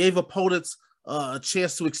 gave opponents a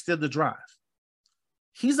chance to extend the drive.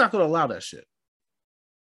 He's not going to allow that shit.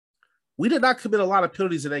 We did not commit a lot of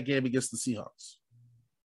penalties in that game against the Seahawks.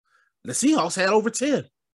 The Seahawks had over 10.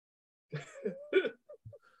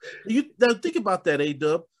 Now think about that,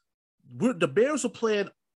 A-Dub. The Bears were playing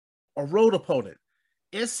a road opponent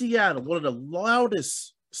in Seattle, one of the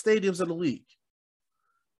loudest stadiums in the league.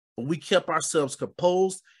 But we kept ourselves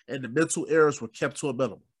composed, and the mental errors were kept to a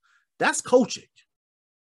minimum. That's coaching.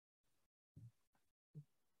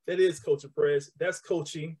 That is coaching, Perez. That's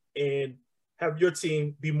coaching, and have your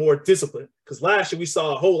team be more disciplined. Because last year we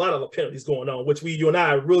saw a whole lot of the penalties going on, which you and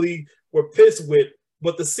I really were pissed with.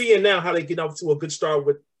 But to seeing now how they get off to a good start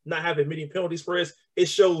with not having many penalties, Perez, it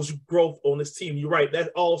shows growth on this team. You're right.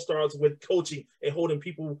 That all starts with coaching and holding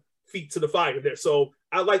people feet to the fire there. So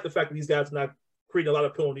I like the fact that these guys are not creating a lot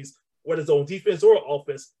of penalties, whether it's on defense or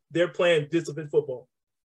offense. They're playing disciplined football.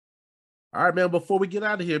 All right, man, before we get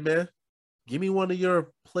out of here, man, give me one of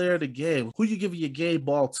your player of the game. Who you giving your game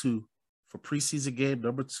ball to for preseason game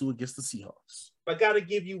number 2 against the Seahawks? I got to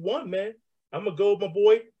give you one, man. I'm going to go with my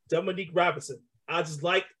boy, Dominique Robinson. I just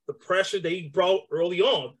like the pressure that he brought early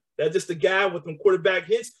on. That's just the guy with them quarterback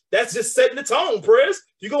hits. That's just setting the tone, Perez.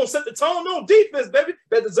 You're going to set the tone on defense, baby.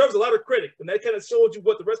 That deserves a lot of credit. And that kind of showed you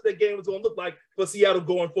what the rest of that game was going to look like for Seattle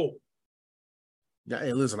going forward. Yeah,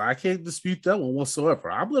 hey, listen, I can't dispute that one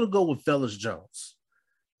whatsoever. I'm going to go with Velus Jones.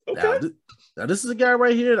 Okay. Now, this is a guy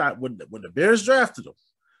right here that when the Bears drafted him,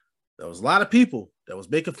 there was a lot of people that was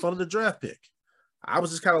making fun of the draft pick. I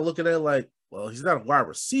was just kind of looking at it like, well, he's not a wide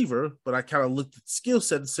receiver, but I kind of looked at the skill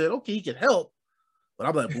set and said, okay, he can help. But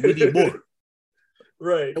I'm like, but we need more.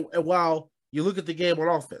 Right. And while you look at the game on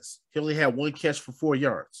offense, he only had 1 catch for 4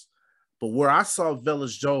 yards. But where I saw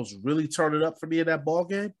Velus Jones really turn it up for me in that ball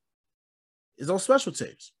game is on special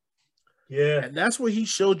teams. Yeah. And that's where he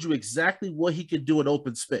showed you exactly what he could do in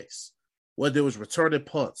open space, whether it was returning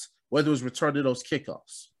punts, whether it was returning those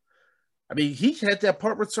kickoffs. I mean, he had that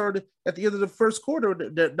punt return at the end of the first quarter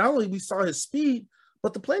that not only we saw his speed,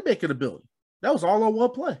 but the playmaking ability. That was all on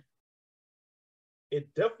one play.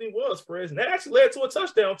 It definitely was, Perez. And that actually led to a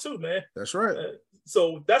touchdown too, man. That's right.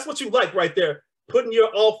 So that's what you like right there, putting your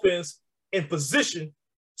offense in position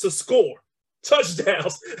to score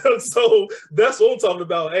touchdowns. So that's what I'm talking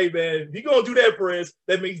about. Hey, man, if you're going to do that, Perez,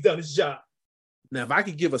 that means he's done his job. Now, if I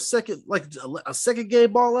could give a second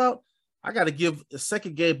game ball out, I got to give a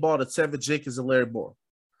second game ball to Tevin Jenkins and Larry Moore.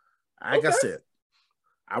 Like I said,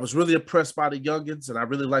 I was really impressed by the youngins, and I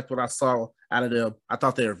really liked what I saw out of them. I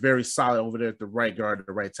thought they were very solid over there at the right guard and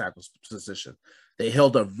the right tackle position. They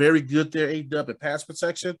held up very good there, A-Dub, in pass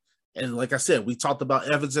protection. And like I said, we talked about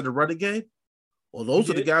Evans in the running game. Well, those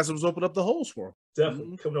are the guys that was opening up the holes for him.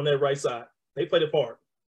 Definitely coming on that right side. They played it part.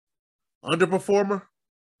 Underperformer.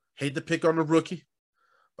 Hate to pick on the rookie.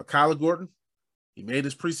 But Kyler Gordon, he made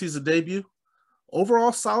his preseason debut.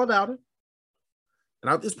 Overall, solid outing.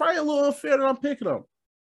 And it's probably a little unfair that I'm picking on him.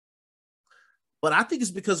 But I think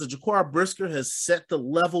it's because the Jaquan Brisker has set the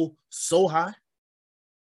level so high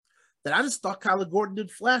that I just thought Kyler Gordon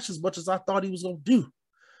didn't flash as much as I thought he was going to do.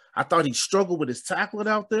 I thought he struggled with his tackling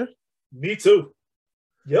out there. Me too.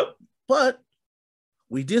 Yep. But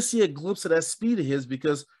we did see a glimpse of that speed of his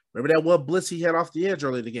because remember that one blitz he had off the edge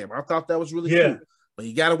early in the game? I thought that was really cool. But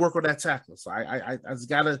you got to work on that tackling. So I just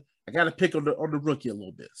gotta pick on the rookie a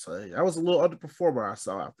little bit. So that was a little underperformer I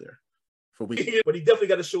saw out there for me. But he definitely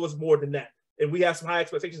got to show us more than that. And we have some high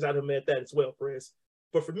expectations out of him at that as well, Perez.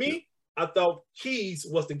 But for me, I thought Keys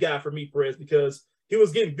was the guy for me, Perez, because he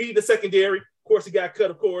was getting beat in the secondary. Of course, he got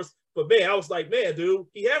cut, of course. But man, I was like, man, dude,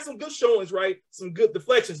 he had some good showings, right? Some good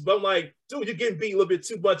deflections. But I'm like, dude, you're getting beat a little bit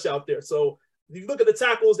too much out there. So if you look at the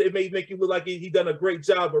tackles, it may make you look like he done a great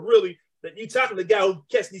job, but really, that you tackling the guy who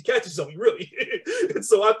catch these catches on you, really. And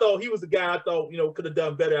so I thought he was the guy I thought, could have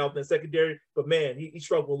done better out in the secondary. But man, he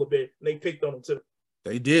struggled a little bit, and they picked on him too.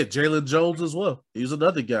 They did. Jalen Jones as well. He was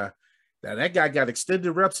another guy. Now, that guy got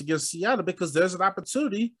extended reps against Seattle because there's an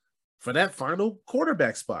opportunity for that final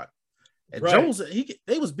quarterback spot. And right. Jones,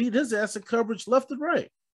 they was beating his ass in coverage left and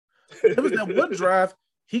right. There was that one drive,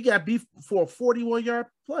 he got beat for a 41-yard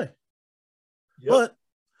play. Yep. But,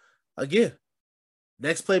 again,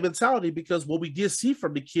 next play mentality, because what we did see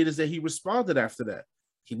from the kid is that he responded after that.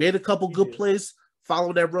 He made a couple good plays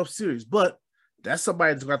following that rough series, but that's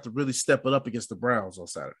somebody that's got to really step it up against the Browns on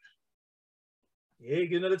Saturday. Yeah,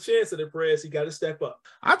 get another chance at the press. He got to step up.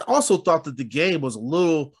 I also thought that the game was a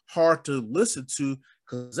little hard to listen to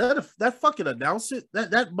because that fucking announcer,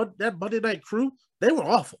 that Monday Night Crew, they were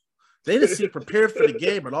awful. They didn't seem prepared for the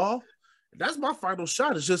game at all. And that's my final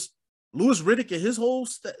shot. It's just Louis Riddick and his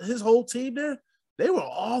whole team there. They were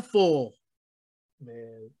awful.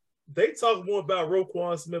 Man, they talk more about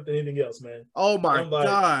Roquan Smith than anything else, man. Oh, my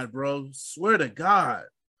God, bro. Swear to God.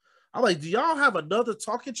 I'm like, do y'all have another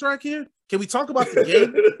talking track here? Can we talk about the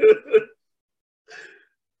game?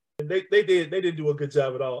 They didn't do a good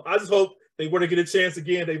job at all. I just hope they want to get a chance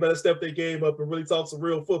again. They better step their game up and really talk some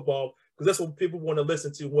real football because that's what people want to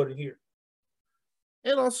listen to, want to hear.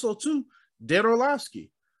 And also, too, Dan Orlovsky,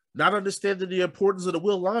 not understanding the importance of the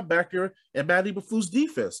will linebacker and Matt Eberflus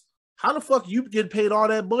defense. How the fuck you get paid all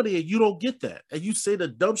that money and you don't get that? And you say the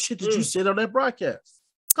dumb shit that you said on that broadcast.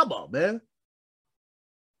 Come on, man.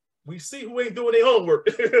 We see who ain't doing their homework.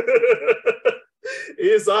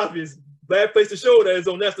 It's obvious. Bad place to show that is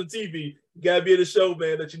on national TV. You got to be able to show,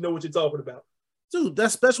 man, that you know what you're talking about. Dude,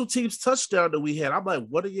 that special teams touchdown that we had, I'm like,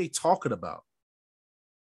 what are they talking about?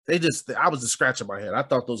 I was just scratching my head. I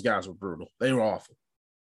thought those guys were brutal. They were awful.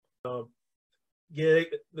 Yeah,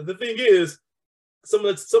 the thing is, some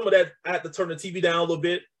of that, I have to turn the TV down a little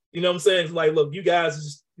bit. You know what I'm saying? It's like, look, you guys are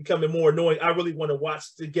just becoming more annoying. I really want to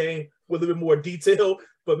watch the game with a little bit more detail.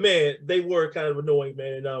 But, man, they were kind of annoying,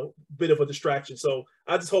 man, and a bit of a distraction. So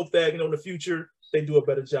I just hope that, in the future, they do a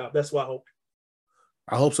better job. That's what I hope.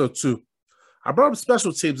 I hope so, too. I brought up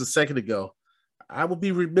special teams a second ago. I would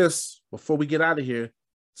be remiss before we get out of here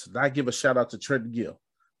to not give a shout-out to Trenton Gill.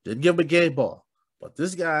 Didn't give him a game ball. But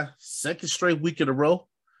this guy, second straight week in a row,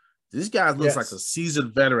 this guy looks like a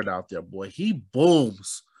seasoned veteran out there, boy. He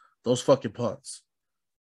booms those fucking punts.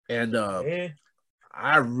 And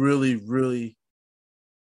I really, really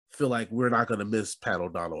feel like we're not going to miss Pat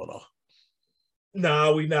O'Donnell at all.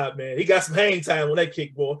 No, we not, man. He got some hang time on that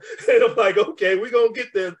kick, boy. And I'm like, okay, we're going to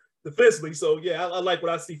get there defensively. So, yeah, I like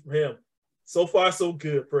what I see from him. So far, so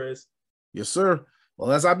good, Prez. Yes, sir.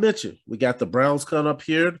 Well, as I mentioned, we got the Browns coming up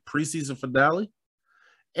here, preseason finale.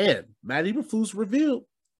 And Matt Eberflus revealed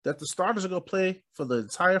that the starters are going to play for the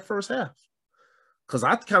entire first half. Because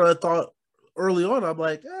I kind of thought early on, I'm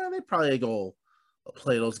like, they probably ain't going to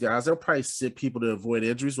play those guys. They'll probably sit people to avoid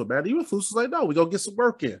injuries. But Matt Eberflus was like, no, we're going to get some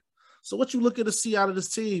work in. So what you looking to see out of this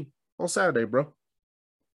team on Saturday, bro?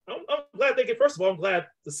 I'm glad first of all, I'm glad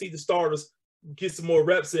to see the starters get some more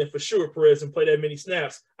reps in for sure, Perez, and play that many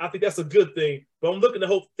snaps. I think that's a good thing. But I'm looking to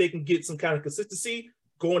hope they can get some kind of consistency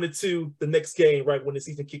going into the next game, right, when the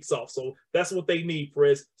season kicks off. So that's what they need,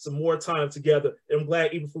 Perez, some more time together. And I'm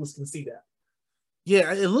glad Eberflus can see that.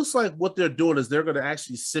 Yeah, it looks like what they're doing is they're going to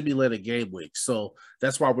actually simulate a game week. So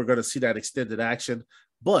that's why we're going to see that extended action.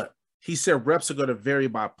 But he said reps are going to vary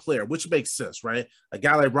by player, which makes sense, right? A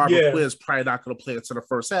guy like Robert Quinn is probably not going to play into the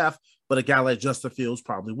first half, but a guy like Justin Fields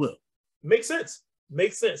probably will. Makes sense.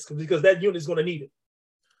 Makes sense because that unit is going to need it.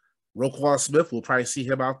 Roquan Smith, we'll probably see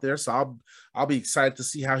him out there. So I'll be excited to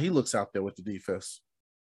see how he looks out there with the defense.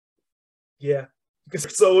 Yeah.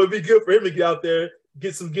 So it'd be good for him to get out there,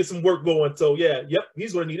 get some work going. So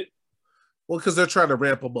he's going to need it. Well, because they're trying to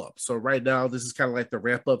ramp him up. So right now, this is kind of like the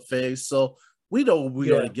ramp up phase. So we know we're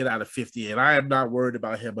going to get out of 58. I am not worried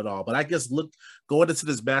about him at all. But I guess going into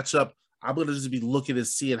this matchup, I'm going to just be looking and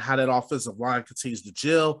seeing how that offensive line continues to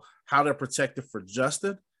gel, how they're protected for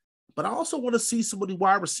Justin. But I also want to see some of the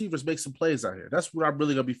wide receivers make some plays out here. That's what I'm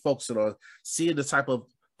really going to be focusing on, seeing the type of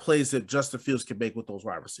plays that Justin Fields can make with those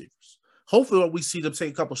wide receivers. Hopefully, we see them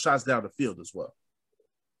take a couple shots down the field as well.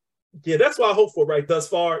 Yeah, that's what I hope for, right? Thus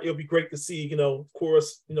far, it'll be great to see, of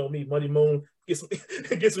course, me, Money Moon, get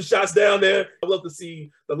some shots down there. I'd love to see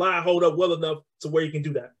the line hold up well enough to where you can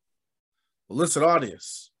do that. Well, listen,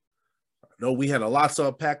 audience, I know we had a lot to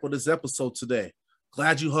unpack with this episode today.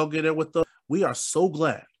 Glad you hung in there with us. We are so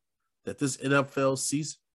glad that this NFL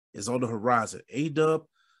season is on the horizon. A-Dub,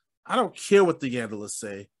 I don't care what the analysts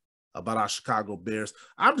say about our Chicago Bears.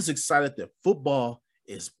 I'm just excited that football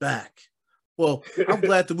is back. Well, I'm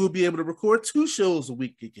glad that we'll be able to record 2 shows a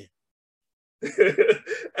week again.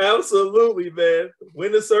 Absolutely, man.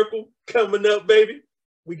 Winner Circle coming up, baby.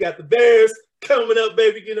 We got the Bears coming up,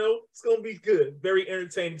 baby. You know, it's going to be good. Very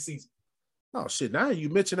entertaining season. Oh, shit. Now you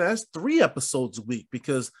mentioned that's 3 episodes a week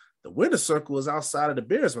because the Winner Circle is outside of the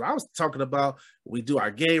Bears. But I was talking about we do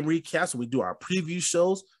our game recaps, we do our preview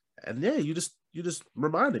shows. And yeah, you just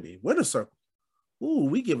reminded me. Winner Circle. Ooh,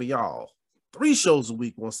 we giving y'all 3 shows a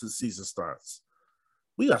week once the season starts.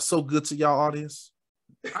 We are so good to y'all audience.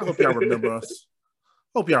 I hope y'all remember us.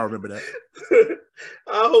 Hope y'all remember that.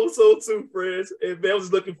 I hope so too, friends. And man, I'm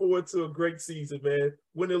just looking forward to a great season, man.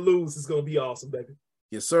 Win or lose, it's going to be awesome, baby.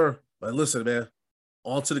 Yes, sir. But listen, man,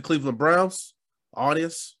 on to the Cleveland Browns.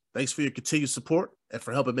 Audience, thanks for your continued support and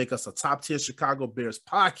for helping make us a top 10 Chicago Bears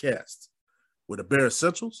podcast. We're the Bear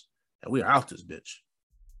Essentials, and we are out this bitch.